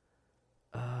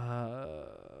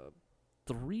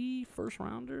 3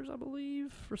 first-rounders, I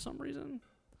believe, for some reason.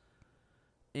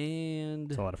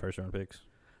 And It's a lot of first-round picks.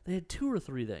 they had 2 or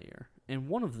 3 that year. And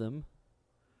one of them,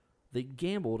 they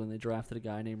gambled and they drafted a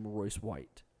guy named Royce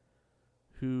White,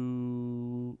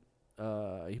 who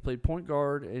he played point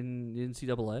guard in the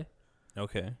NCAA.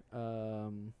 Okay.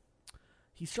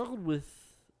 He struggled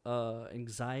with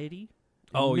anxiety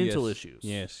and mental yes. issues.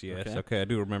 Yes. Okay. Okay, I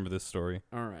do remember this story.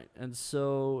 All right. And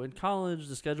so in college,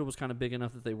 the schedule was kind of big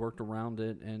enough that they worked around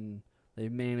it and they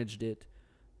managed it.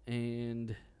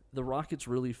 And the Rockets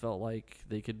really felt like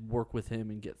they could work with him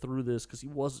and get through this because he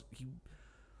was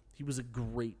a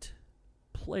great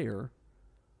player.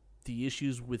 The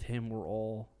issues with him were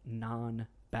all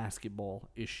non-basketball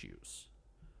issues.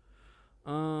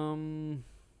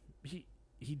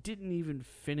 He didn't even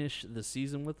finish the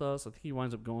season with us. I think he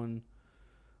winds up going...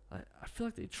 I feel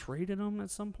like they traded him at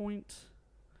some point.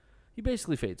 He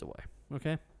basically fades away,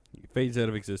 okay? He fades out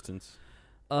of existence.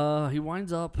 He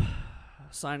winds up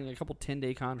signing a couple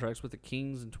 10-day contracts with the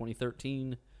Kings in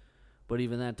 2013, but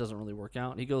even that doesn't really work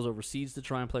out. He goes overseas to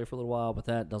try and play for a little while, but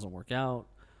that doesn't work out.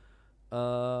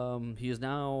 He is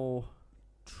now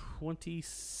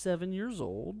 27 years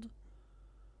old.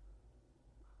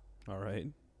 All right.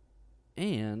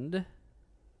 And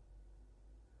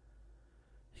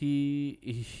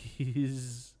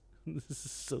he's this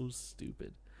is so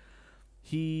stupid.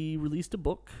 He released a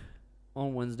book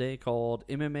on Wednesday called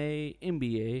MMA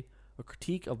NBA, A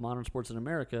Critique of Modern Sports in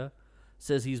America.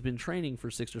 Says he's been training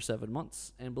for 6 or 7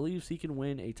 months and believes he can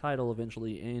win a title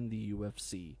eventually in the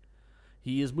UFC.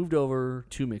 He has moved over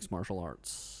to mixed martial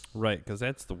arts. Right, because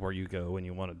that's where you go when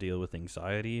you want to deal with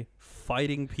anxiety.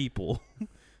 Fighting people.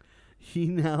 He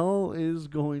now is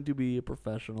going to be a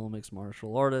professional mixed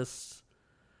martial artist.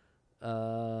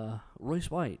 Royce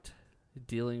White,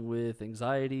 dealing with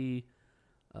anxiety.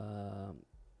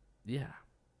 Yeah.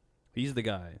 He's the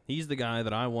guy. He's the guy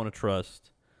that I want to trust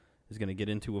is going to get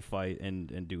into a fight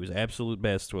and do his absolute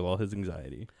best with all his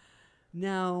anxiety.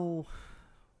 Now,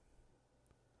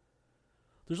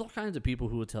 there's all kinds of people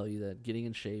who will tell you that getting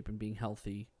in shape and being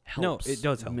healthy helps. No, it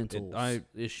does help. Mental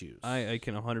issues. I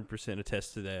can 100%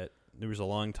 attest to that. There was a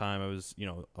long time I was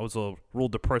a real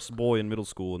depressed boy in middle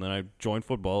school, and then I joined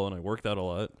football and I worked out a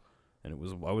lot, and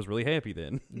I was really happy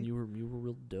then. And you were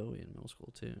real doughy in middle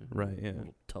school too. Right, yeah. A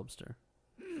little tubster.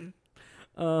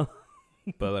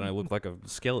 But then I looked like a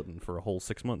skeleton for a whole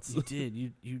 6 months. You did.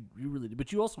 You really did.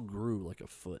 But you also grew like a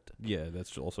foot. Yeah,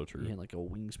 that's also true. You had like a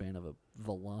wingspan of a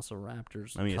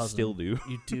velociraptor's I mean, I cousin. still do.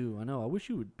 You do. I know. I wish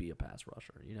you would be a pass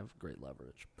rusher. You'd have great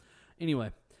leverage.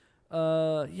 Anyway,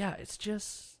 yeah, it's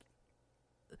just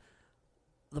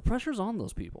the pressure's on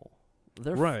those people.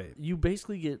 They're Right. You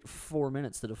basically get 4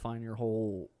 minutes to define your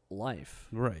whole life.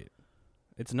 Right.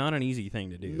 It's not an easy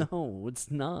thing to do. No,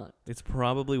 it's not. It's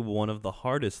probably one of the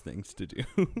hardest things to do.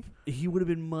 He would have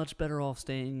been much better off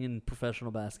staying in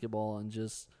professional basketball and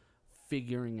just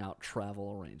figuring out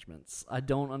travel arrangements. I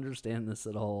don't understand this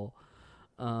at all.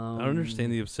 I don't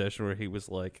understand the obsession where he was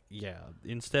like, yeah,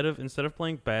 instead of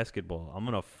playing basketball, I'm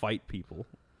gonna fight people.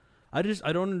 I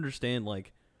don't understand,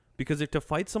 like, because if to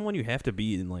fight someone you have to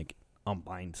be in like a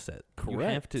mindset.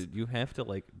 Correct. You have to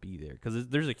like be there because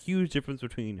there's a huge difference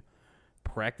between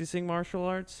practicing martial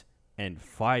arts and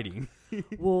fighting.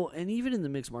 Well, and even in the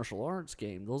mixed martial arts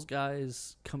game, those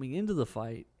guys coming into the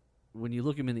fight, when you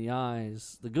look them in the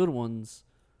eyes, the good ones,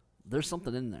 there's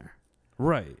something in there.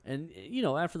 Right. And,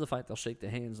 after the fight, they'll shake the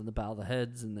hands and bow the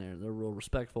heads, and they're real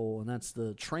respectful, and that's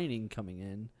the training coming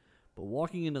in. But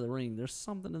walking into the ring, there's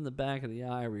something in the back of the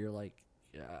eye where you're like,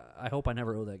 yeah, I hope I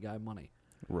never owe that guy money.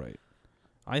 Right.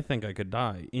 I think I could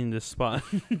die in this spot.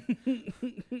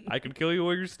 I could kill you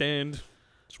where you stand.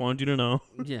 Just wanted you to know.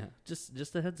 Yeah,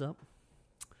 just a heads up.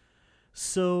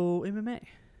 So, MMA.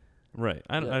 Right.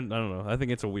 I don't know. I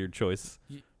think it's a weird choice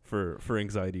for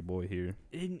anxiety boy here.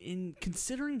 In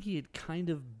considering he had kind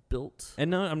of built And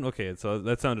no, I'm okay. So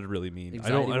that sounded really mean.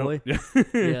 Anxiety I don't. boy?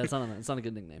 yeah, it's not a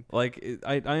good nickname. Like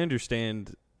I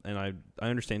understand, and I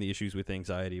understand the issues with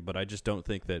anxiety, but I just don't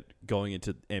think that going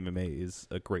into MMA is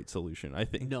a great solution. I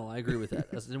think No, I agree with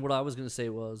that. And what I was going to say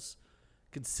was,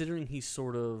 considering he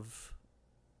sort of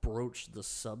broached the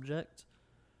subject,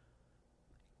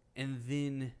 and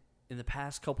then in the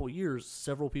past couple of years,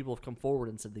 several people have come forward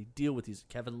and said they deal with these.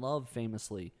 Kevin Love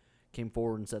famously came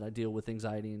forward and said, I deal with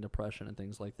anxiety and depression and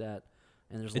things like that.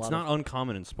 And there's a it's lot not of,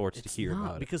 uncommon in sports to hear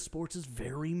about it. because sports is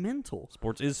very mental.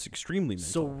 Sports is extremely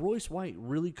mental. So Royce White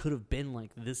really could have been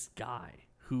like this guy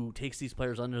who takes these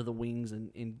players under the wings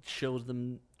and shows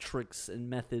them tricks and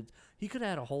methods. He could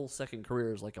have had a whole second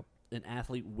career as like an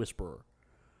athlete whisperer.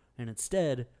 And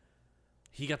instead,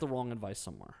 he got the wrong advice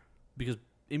somewhere. Because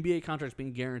NBA contracts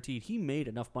being guaranteed, he made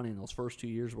enough money in those first 2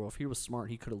 years where if he was smart,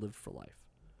 he could have lived for life.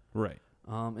 Right.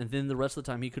 And then the rest of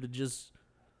the time, he could have just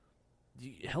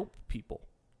helped people.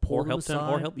 Or helped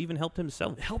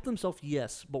himself. Helped himself,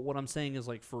 yes. But what I'm saying is,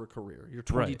 like, for a career. You're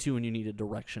 22 and you need a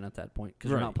direction at that point because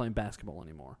you're not playing basketball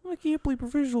anymore. I can't play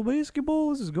professional basketball.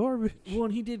 This is garbage. Well,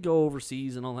 and he did go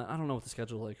overseas and all that. I don't know what the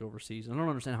schedule is like overseas. I don't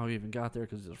understand how he even got there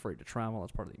because he's afraid to travel.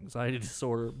 That's part of the anxiety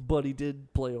disorder. But he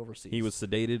did play overseas. He was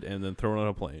sedated and then thrown on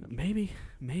a plane.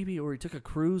 Maybe, or he took a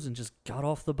cruise and just got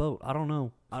off the boat. I don't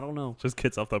know. Just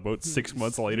gets off the boat 6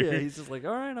 months later. Yeah, he's just like,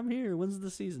 all right, I'm here. When's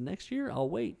the season? Next year? I'll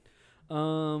wait.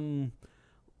 I'm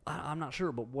not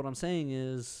sure, but what I'm saying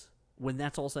is when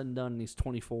that's all said and done and he's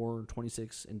 24 or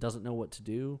 26 and doesn't know what to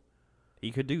do,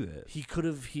 He could do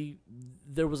that.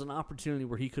 There was an opportunity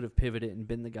where he could have pivoted and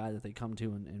been the guy that they come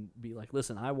to and be like,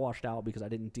 listen, I washed out because I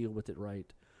didn't deal with it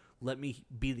right. Let me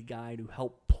be the guy to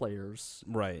help players.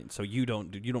 Right. So you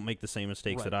don't make the same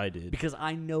mistakes that I did. Because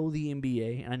I know the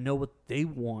NBA and I know what they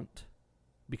want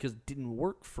because it didn't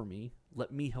work for me.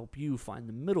 Let me help you find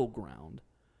the middle ground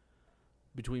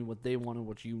between what they want and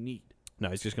what you need. No,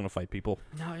 he's just going to fight people.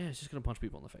 No, yeah, he's just going to punch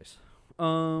people in the face.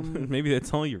 Maybe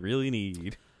that's all you really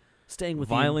need. Staying with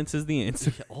violence is the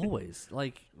answer. Yeah, always.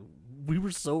 Like, we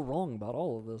were so wrong about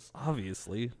all of this.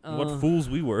 Obviously. What fools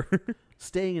we were.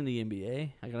 Staying in the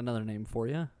NBA, I got another name for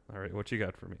you. All right, what you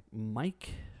got for me?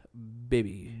 Mike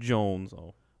Bibby. Jones.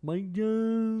 Oh. Mike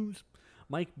Jones.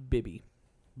 Mike Bibby.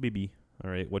 Bibby. All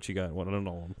right, what you got? What I don't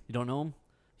know him. You don't know him?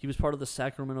 He was part of the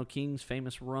Sacramento Kings'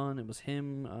 famous run. It was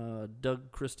him,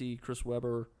 Doug Christie, Chris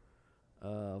Webber,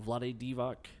 Vlade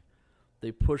Divac.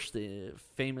 They pushed the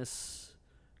famous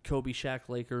Kobe Shaq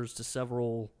Lakers to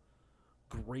several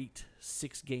great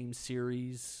 6-game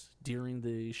series during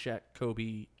the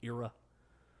Shaq-Kobe era.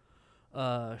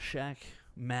 Shaq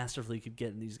masterfully could get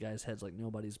in these guys' heads like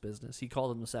nobody's business. He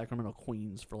called them the Sacramento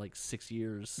Queens for like 6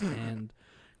 years, and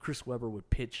Chris Webber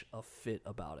would pitch a fit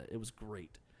about it. It was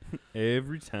great.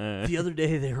 Every time. The other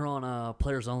day, they were on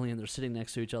Players Only, and they're sitting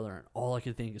next to each other, and all I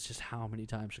could think is just how many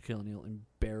times Shaquille O'Neal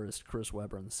embarrassed Chris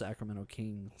Webber and the Sacramento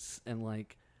Kings. And,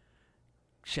 like,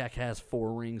 Shaq has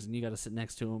 4 rings, and you got to sit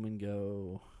next to him and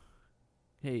go,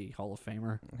 hey, Hall of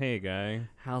Famer. Hey, guy.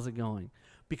 How's it going?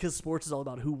 Because sports is all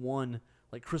about who won.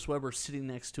 Like, Chris Webber sitting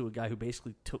next to a guy who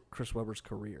basically took Chris Webber's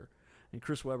career. And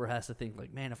Chris Webber has to think,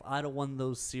 like, man, if I'd have won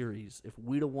those series, if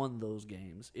we'd have won those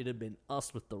games, it'd have been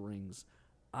us with the rings.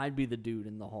 I'd be the dude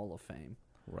in the Hall of Fame.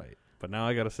 Right. But now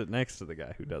I got to sit next to the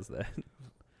guy who does that.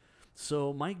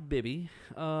 So Mike Bibby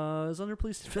is under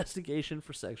police investigation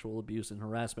for sexual abuse and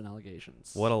harassment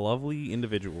allegations. What a lovely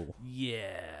individual.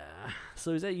 Yeah.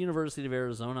 So he's at University of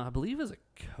Arizona, I believe, as a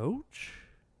coach.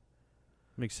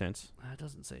 Makes sense. It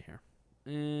doesn't say here.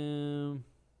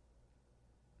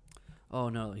 Oh,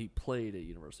 no, he played at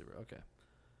University of Arizona. Okay.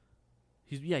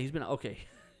 He's been, okay.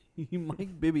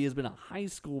 Mike Bibby has been a high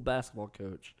school basketball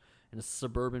coach in a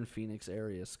suburban Phoenix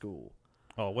area school.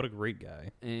 Oh, what a great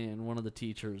guy. And one of the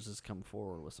teachers has come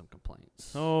forward with some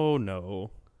complaints. Oh,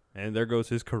 no. And there goes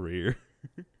his career.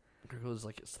 There goes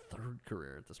like his 3rd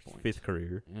career at this point. 5th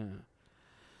career.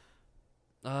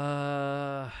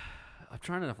 Yeah. I'm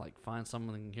trying to like find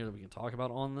something here that we can talk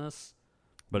about on this.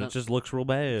 But it just looks real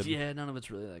bad. Yeah, none of it's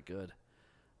really that good.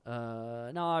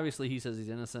 No, obviously he says he's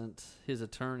innocent. His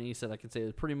attorney said I can say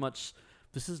it's pretty much,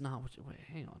 this is not what you, wait,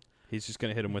 hang on. He's just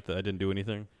going to hit him with the I didn't do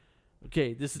anything.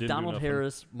 Okay, this is Didn't do Donald nothing.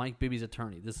 Harris, Mike Bibby's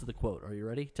attorney. This is the quote. Are you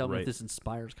ready? Tell me if Right. this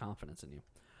inspires confidence in you.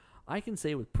 I can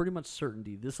say with pretty much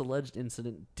certainty this alleged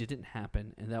incident didn't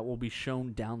happen, and that will be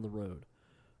shown down the road.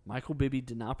 Michael Bibby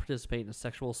did not participate in a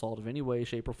sexual assault of any way,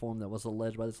 shape, or form that was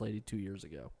alleged by this lady 2 years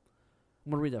ago.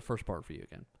 I'm going to read that first part for you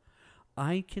again.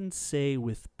 I can say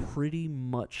with pretty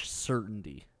much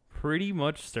certainty. Pretty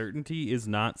much certainty is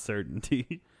not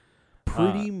certainty.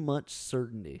 Pretty much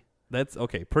certainty. That's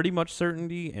okay. Pretty much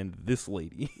certainty, and this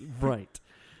lady. Right.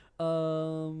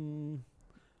 Not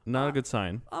a good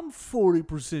sign. I'm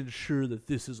 40% sure that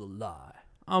this is a lie.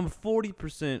 I'm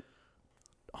 40%,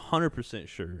 100%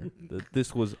 sure that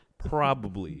this was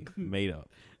probably made up.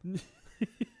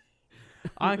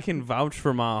 I can vouch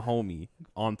for my homie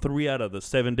on 3 out of the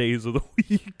 7 days of the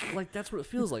week. Like, that's what it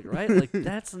feels like, right? Like,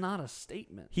 that's not a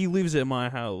statement. He lives at my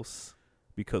house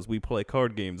because we play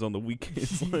card games on the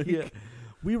weekends. Like, Yeah.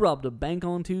 We robbed a bank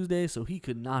on Tuesday, so he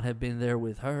could not have been there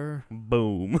with her.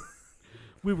 Boom.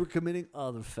 We were committing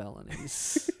other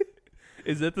felonies.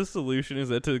 Is that the solution? Is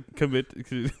that to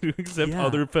accept Yeah,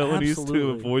 other felonies to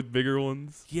absolutely. avoid bigger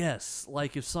ones? Yes.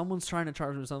 Like, if someone's trying to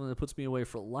charge me with something that puts me away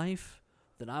for life,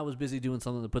 then I was busy doing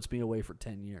something that puts me away for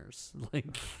 10 years. Like,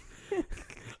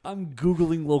 I'm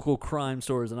Googling local crime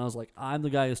stories, and I was like, I'm the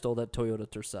guy who stole that Toyota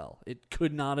Tercel. It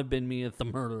could not have been me as the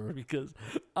murderer because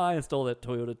I stole that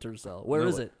Toyota Tercel. Where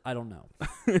is it? I don't know.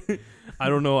 I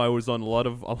don't know. I was on a lot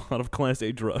of Class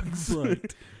A drugs.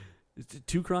 Right.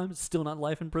 2 crimes, still not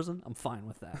life in prison? I'm fine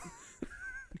with that.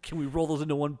 Can we roll those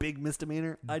into one big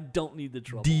misdemeanor? I don't need the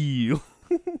trouble. Deal.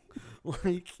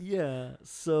 Like, yeah.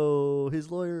 So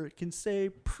his lawyer can say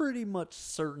pretty much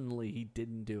certainly he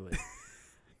didn't do it.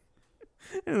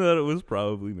 And that it was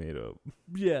probably made up.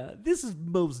 Yeah, this is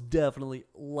most definitely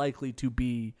likely to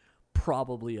be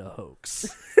probably a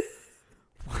hoax.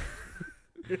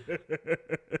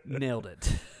 Nailed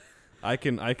it. I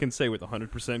can say with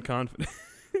 100% confidence.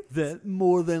 That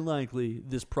more than likely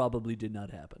this probably did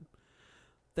not happen.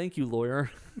 Thank you,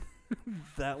 lawyer.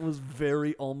 That was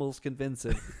very almost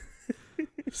convincing.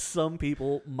 Some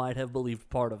people might have believed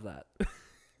part of that.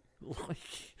 Like,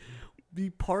 he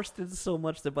parsed it so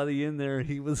much that by the end there,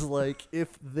 he was like, if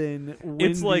then when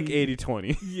It's like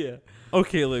 80-20. Yeah.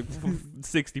 Okay, like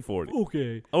 60-40.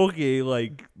 Okay. Okay,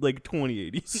 like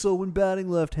 20-80. So when batting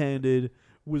left-handed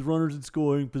with runners in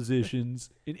scoring positions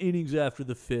in innings after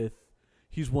the 5th,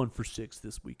 he's 1 for 6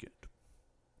 this weekend.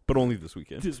 But only this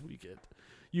weekend. This weekend.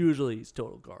 Usually he's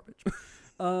total garbage.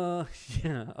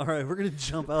 Yeah. All right, we're going to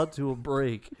jump out to a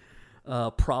break.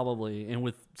 Probably, and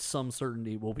with some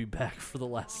certainty, we'll be back for the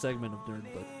last segment of Nerd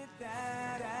Book.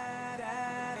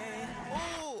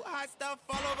 Ooh, hot stuff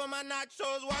all over my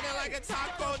nachos, walking like a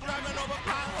taco, driving over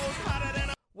potholes, hotter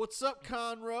than a What's up,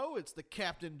 Conroe? It's the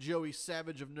Captain Joey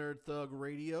Savage of Nerd Thug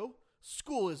Radio.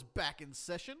 School is back in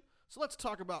session, so let's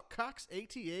talk about Cox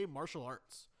ATA Martial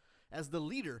Arts. As the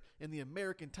leader in the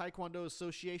American Taekwondo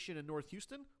Association in North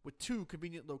Houston, with 2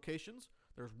 convenient locations,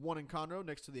 there's one in Conroe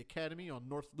next to the Academy on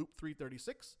North Loop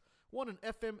 336, one in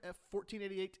FMF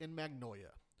 1488 in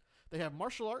Magnolia. They have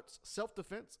martial arts,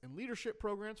 self-defense, and leadership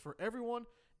programs for everyone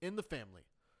in the family.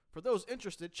 For those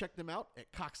interested, check them out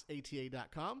at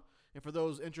coxata.com. And for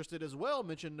those interested as well,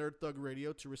 mention Nerd Thug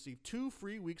Radio to receive 2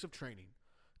 free weeks of training.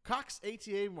 Cox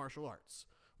ATA Martial Arts.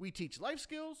 We teach life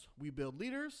skills, we build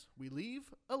leaders, we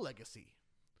leave a legacy.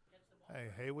 Hey,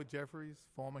 Haywood Jeffries,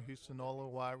 former Houston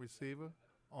Oilers wide receiver,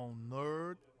 on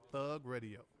Nerd Thug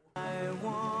Radio. ooh,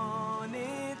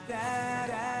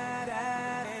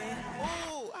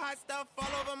 hot stuff all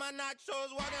over my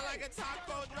nachos, walking like a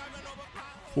taco, driving over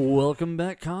potholes. Welcome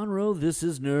back, Conroe. This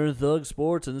is Nerd Thug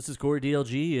Sports, and this is Corey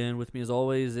DLG, and with me as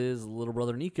always is little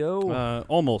brother Nico.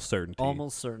 Almost certainty.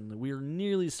 Almost certain. We are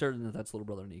nearly certain that that's little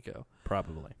brother Nico.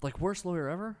 Probably. Like, worst lawyer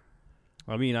ever?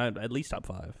 I mean, at least top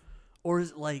 5. Or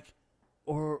is it like,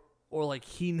 or like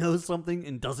he knows something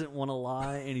and doesn't want to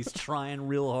lie, and he's trying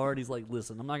real hard. He's like,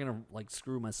 listen, I'm not going to like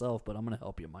screw myself, but I'm going to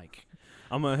help you, Mike.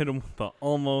 I'm going to hit him with the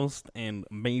almost and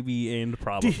maybe and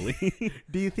probably.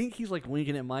 Do you think he's like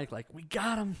winking at Mike like, we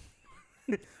got him?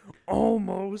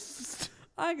 Almost.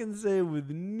 I can say with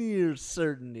near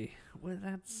certainty. Well,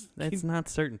 That's not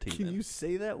certainty. Can then. you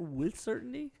say that with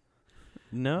certainty?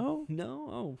 No? No?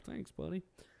 Oh, thanks, buddy.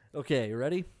 Okay, you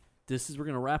ready? We're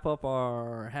going to wrap up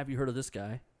our Have You Heard of This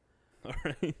Guy? All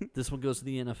right. This one goes to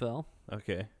the NFL.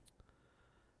 Okay.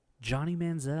 Johnny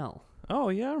Manziel. Oh,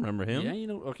 yeah, I remember him. Yeah, you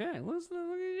know, okay, listen,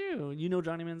 look at you. You know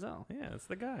Johnny Manziel. Yeah, that's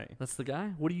the guy. That's the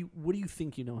guy? What do you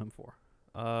think you know him for?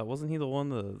 Wasn't he the one,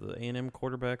 the A&M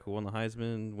quarterback who won the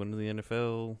Heisman, went to the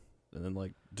NFL, and then,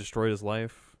 like, destroyed his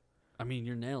life? I mean,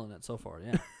 you're nailing it so far,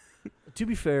 yeah. To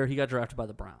be fair, he got drafted by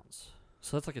the Browns.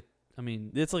 So that's like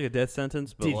It's like a death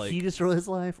sentence, but did like... he destroy his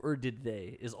life, or did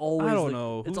they? Is always I don't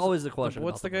know. It's always the question.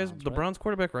 What's the about guy's... Browns, The right? Browns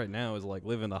quarterback right now is, like,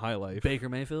 living the high life. Baker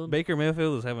Mayfield? Baker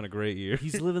Mayfield is having a great year.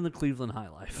 He's living the Cleveland high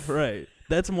life. Right.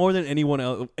 That's more than anyone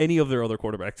else, any of their other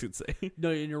quarterbacks could say. No,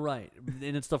 and you're right.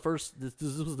 And it's the first... This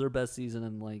was their best season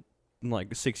in, like, In,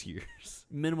 like, 6 years.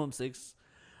 minimum 6.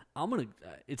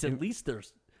 It's at least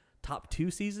top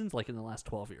 2 seasons, like in the last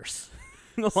 12 years.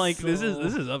 Like this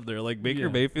is up there. Like Baker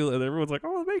Mayfield, and everyone's like,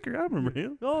 "Oh, Baker, I remember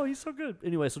him. Oh, he's so good."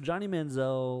 Anyway, so Johnny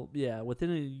Manziel,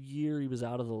 within a year he was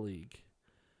out of the league.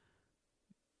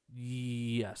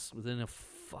 Yes, within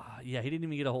he didn't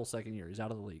even get a whole second year. He's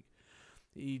out of the league.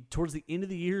 Towards the end of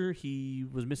the year, he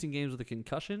was missing games with a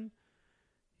concussion.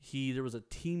 There was a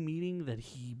team meeting that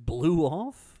he blew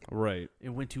off. Right.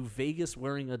 And went to Vegas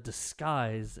wearing a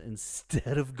disguise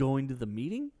instead of going to the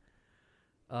meeting.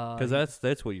 Because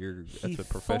that's what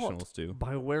professionals do.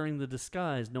 By wearing the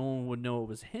disguise, no one would know it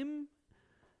was him,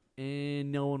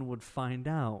 and no one would find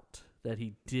out that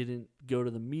he didn't go to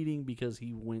the meeting because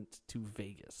he went to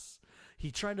Vegas.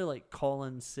 He tried to call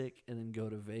in sick and then go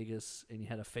to Vegas, and he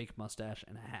had a fake mustache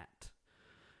and a hat.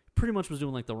 Pretty much was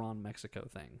doing the Ron Mexico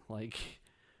thing.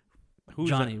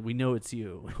 Johnny, we know it's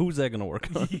you. Who's that gonna work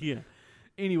on? Yeah.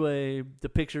 Anyway, the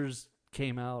pictures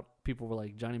came out. People were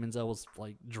like, Johnny Manziel was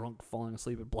drunk, falling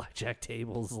asleep at blackjack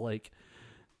tables.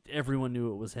 Everyone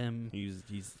knew it was him.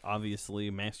 He's obviously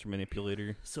a master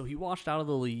manipulator. So he washed out of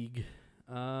the league.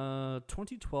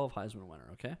 2012 Heisman winner.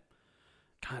 Okay.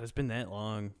 God, it's been that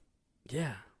long.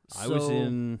 Yeah. I was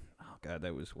in. Oh God,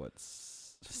 that was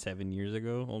 7 years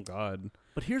ago. Oh God.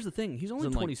 But here's the thing: he's only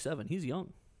 27. He's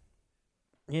young.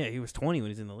 Yeah, he was 20 when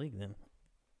he's in the league. Then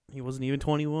he wasn't even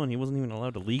 21. He wasn't even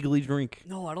allowed to legally drink.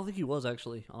 No, I don't think he was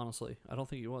actually. Honestly, I don't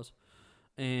think he was.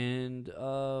 And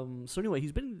so anyway,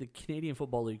 he's been in the Canadian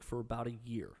Football League for about a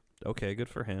year. Okay, good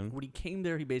for him. When he came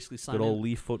there, he basically signed. Good old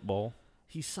Leaf football.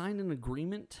 He signed an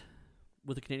agreement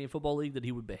with the Canadian Football League that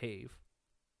he would behave.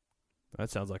 That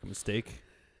sounds like a mistake.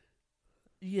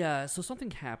 Yeah, so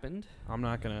something happened. I'm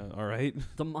not gonna. All right.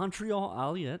 The Montreal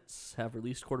Alouettes have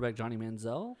released quarterback Johnny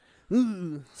Manziel,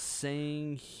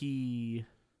 saying he.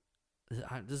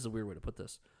 This is a weird way to put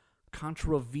this.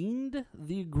 Contravened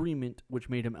the agreement which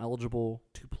made him eligible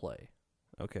to play.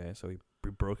 Okay, so he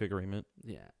broke agreement.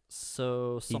 Yeah.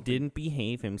 So he didn't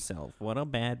behave himself. What a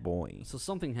bad boy. So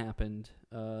something happened.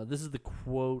 This is the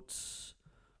quote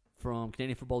from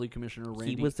Canadian Football League Commissioner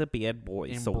Randy. He was a bad boy.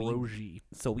 Ambrogi.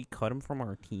 So we cut him from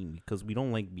our team because we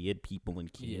don't like bad people in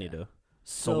Canada. Yeah.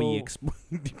 So we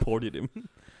deported him.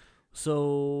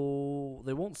 So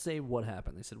they won't say what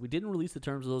happened. They said, we didn't release the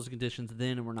terms of those conditions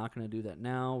then, and we're not going to do that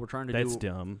now. We're trying to That's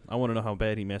dumb. I want to know how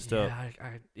bad he messed up.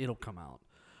 Yeah, it'll come out.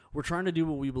 We're trying to do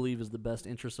what we believe is the best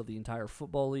interest of the entire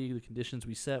football league. The conditions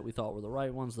we set, we thought were the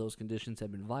right ones. Those conditions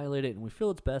have been violated, and we feel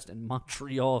it's best, and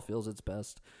Montreal feels it's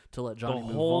best to let Johnny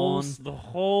move on. The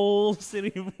whole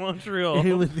city of Montreal.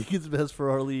 And we think it's best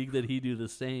for our league that he do the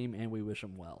same, and we wish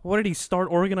him well. What, did he start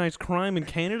organized crime in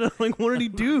Canada? What did he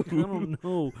do? I don't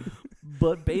know.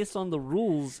 But based on the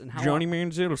rules and how Johnny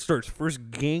Manziel starts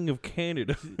first gang of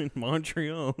Canada in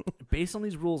Montreal. Based on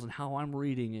these rules and how I'm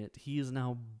reading it, he is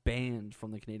now banned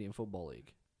from the Canadian Football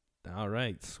League. All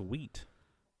right, sweet.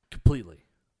 Completely.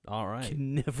 All right.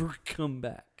 Can never come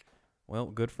back. Well,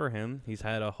 good for him. He's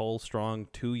had a whole strong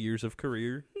 2 years of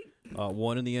career.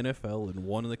 One in the NFL and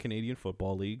one in the Canadian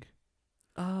Football League.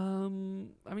 I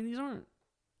mean, these aren't.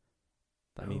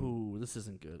 Oh, this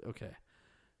isn't good. Okay.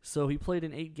 So he played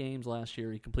in 8 games last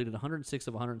year. He completed 106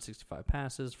 of 165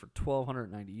 passes for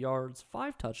 1,290 yards,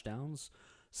 5 touchdowns,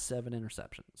 7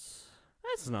 interceptions.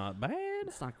 That's not bad.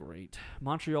 It's not great.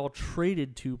 Montreal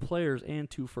traded 2 players and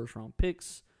 2 first-round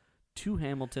picks to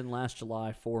Hamilton last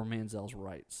July for Manziel's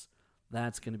rights.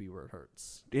 That's going to be where it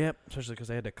hurts. Yep, especially because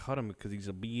they had to cut him because he's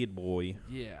a bad boy.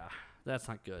 Yeah, that's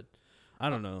not good. I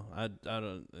don't know. I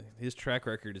don't. His track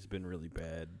record has been really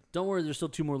bad. Don't worry, there's still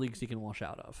 2 more leagues he can wash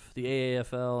out of. The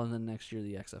AAFL and then next year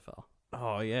the XFL.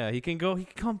 Oh, yeah. He can go. He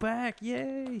can come back.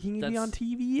 Yay. He can be on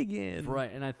TV again.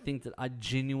 Right, and I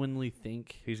genuinely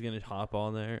think he's going to hop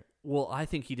on there. Well, I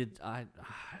think he did.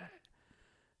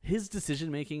 His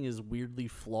decision-making is weirdly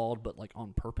flawed, but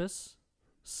on purpose.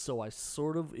 So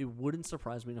it wouldn't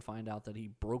surprise me to find out that he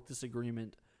broke this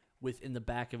agreement in the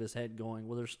back of his head going,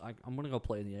 well, I'm going to go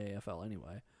play in the AAFL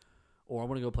anyway, or I'm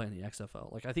going to go play in the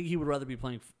XFL. I think he would rather be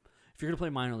playing, if you're going to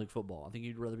play minor league football, I think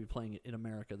he'd rather be playing it in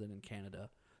America than in Canada.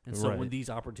 And so when these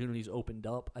opportunities opened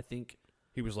up, I think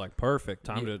he was like, perfect,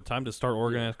 time to start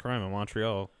organized crime in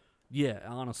Montreal. Yeah,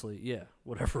 honestly, yeah.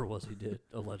 Whatever it was he did,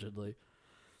 allegedly.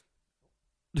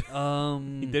 He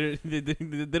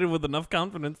did it with enough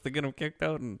confidence to get him kicked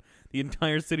out and the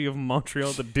entire city of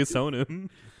Montreal to disown him.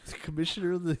 The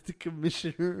commissioner of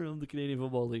the Canadian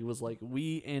Football League was like,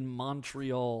 "We in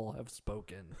Montreal have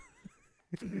spoken."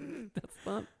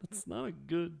 That's not a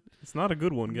good. It's not a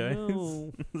good one, guys.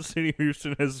 No. The city of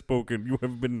Houston has spoken. You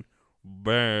have been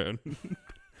banned.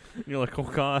 You're like, oh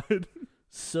God.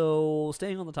 So,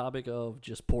 staying on the topic of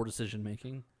just poor decision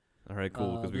making, All right,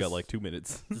 cool, because we got like 2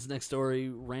 minutes. This next story,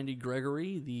 Randy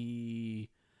Gregory, the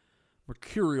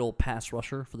mercurial pass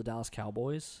rusher for the Dallas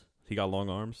Cowboys. He got long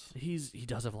arms. He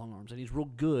does have long arms, and he's real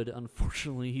good.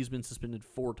 Unfortunately, he's been suspended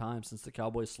 4 times since the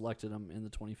Cowboys selected him in the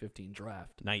 2015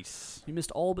 draft. Nice. He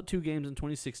missed all but 2 games in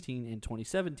 2016 and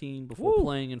 2017 before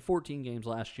playing in 14 games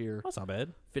last year. That's not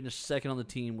bad. Finished second on the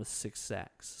team with 6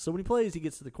 sacks. So when he plays, he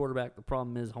gets to the quarterback. The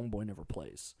problem is homeboy never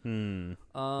plays.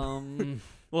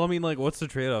 Well, I mean, like, what's the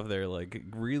trade-off there? Like,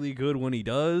 really good when he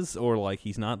does, or like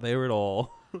he's not there at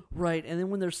all? Right, and then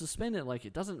when they're suspended, like,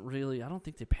 it doesn't really, I don't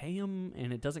think they pay him,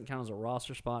 and it doesn't count as a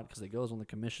roster spot because it goes on the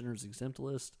commissioner's exempt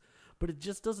list. But it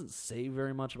just doesn't say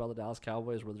very much about the Dallas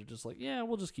Cowboys, where they're just like, yeah,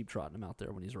 we'll just keep trotting him out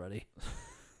there when he's ready.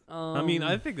 I mean,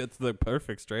 I think that's the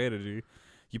perfect strategy.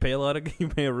 You pay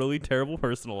a really terrible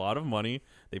person a lot of money.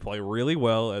 They play really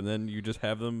well, and then you just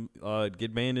have them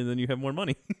get banned, and then you have more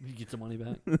money. You get some money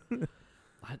back.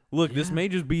 Look, this may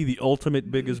just be the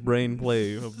ultimate biggest brain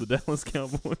play of the Dallas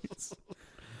Cowboys.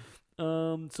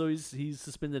 So he's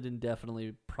suspended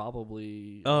indefinitely,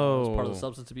 probably as Oh. part of the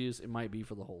substance abuse. It might be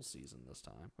for the whole season this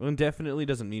time. Well, indefinitely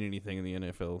doesn't mean anything in the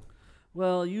NFL.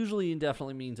 Well, usually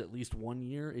indefinitely means at least 1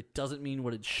 year. It doesn't mean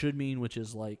what it should mean, which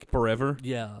is like, Forever.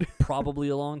 yeah, probably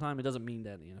a long time. It doesn't mean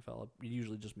that in the NFL. It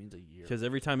usually just means a year. Because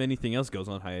every time anything else goes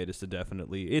on hiatus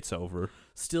indefinitely, it's over.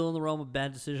 Still in the realm of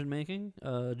bad decision making.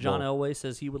 John Elway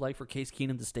says he would like for Case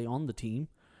Keenum to stay on the team.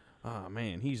 Oh,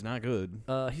 man, he's not good.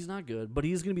 He's not good, but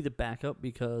he's going to be the backup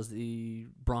because the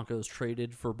Broncos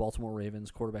traded for Baltimore Ravens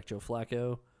quarterback Joe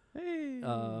Flacco. Hey.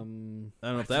 I I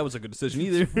don't know if that was a good decision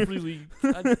either. Really,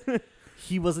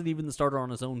 he wasn't even the starter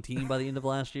on his own team by the end of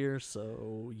last year,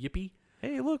 so yippee.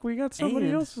 Hey, look, we got somebody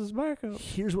And else's backup.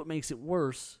 Here's what makes it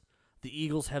worse. The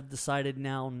Eagles have decided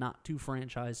now not to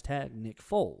franchise tag Nick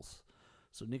Foles.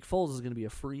 So Nick Foles is going to be a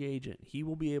free agent. He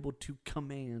will be able to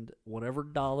command whatever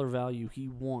dollar value he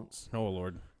wants Oh,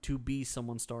 Lord. to be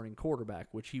someone's starting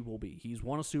quarterback, which he will be. He's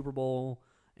won a Super Bowl,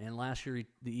 and last year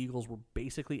the Eagles were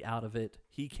basically out of it.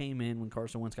 He came in when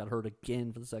Carson Wentz got hurt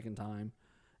again for the second time,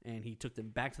 and he took them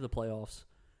back to the playoffs.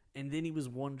 And then he was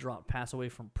one drop pass away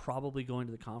from probably going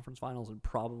to the conference finals and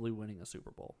probably winning a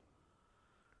Super Bowl.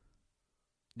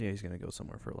 Yeah, he's going to go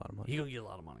somewhere for a lot of money. He's going to get a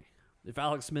lot of money. If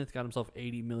Alex Smith got himself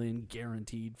 $80 million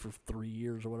guaranteed for 3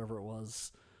 years or whatever it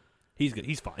was, He's good.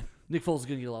 He's fine. Nick Foles is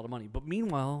going to get a lot of money. But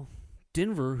meanwhile,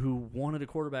 Denver, who wanted a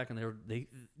quarterback, and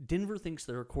Denver thinks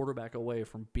they're a quarterback away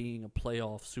from being a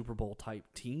playoff Super Bowl type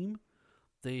team.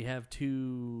 They have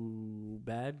 2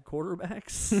 bad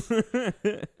quarterbacks,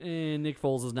 and Nick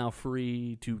Foles is now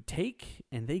free to take,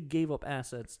 and they gave up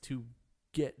assets to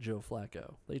get Joe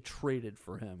Flacco. They traded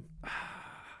for him.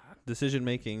 Decision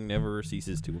making never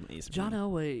ceases to amaze me. John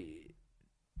Elway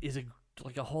is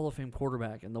like a Hall of Fame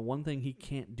quarterback, and the one thing he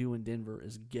can't do in Denver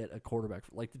is get a quarterback.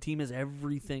 Like, the team has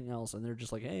everything else, and they're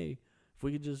just like, hey, if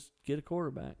we could just get a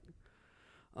quarterback.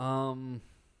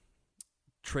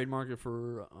 Trade market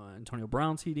for Antonio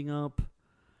Brown's heating up.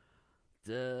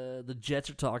 The Jets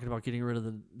are talking about getting rid of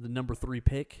the number 3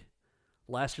 pick.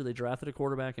 Last year they drafted a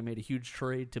quarterback and made a huge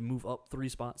trade to move up 3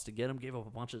 spots to get him.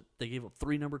 They gave up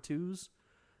 3 number 2s.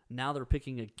 Now they're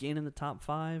picking again in the top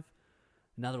 5.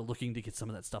 Now they're looking to get some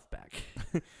of that stuff back.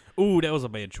 Ooh, that was a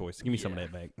bad choice. Give me some of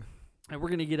that back. And we're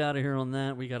gonna get out of here on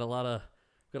that. We got a lot of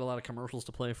commercials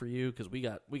to play for you because we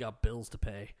got bills to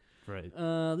pay. Right.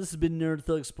 This has been Nerd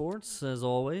Thug Sports as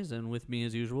always, and with me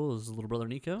as usual is little brother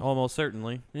Nico. Almost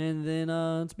certainly. And then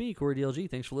it's me, Corey DLG.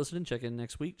 Thanks for listening. Check in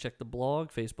next week. Check the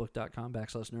blog,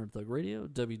 facebook.com/NerdThugRadio,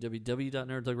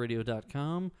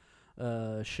 www.nerdthugradio.com.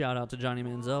 Shout out to Johnny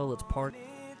Manziel. Let's party.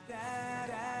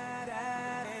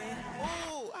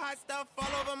 Ooh, hot stuff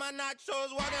all over my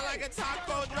nachos, walking like a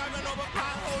taco, driving over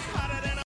potholes, hotter than a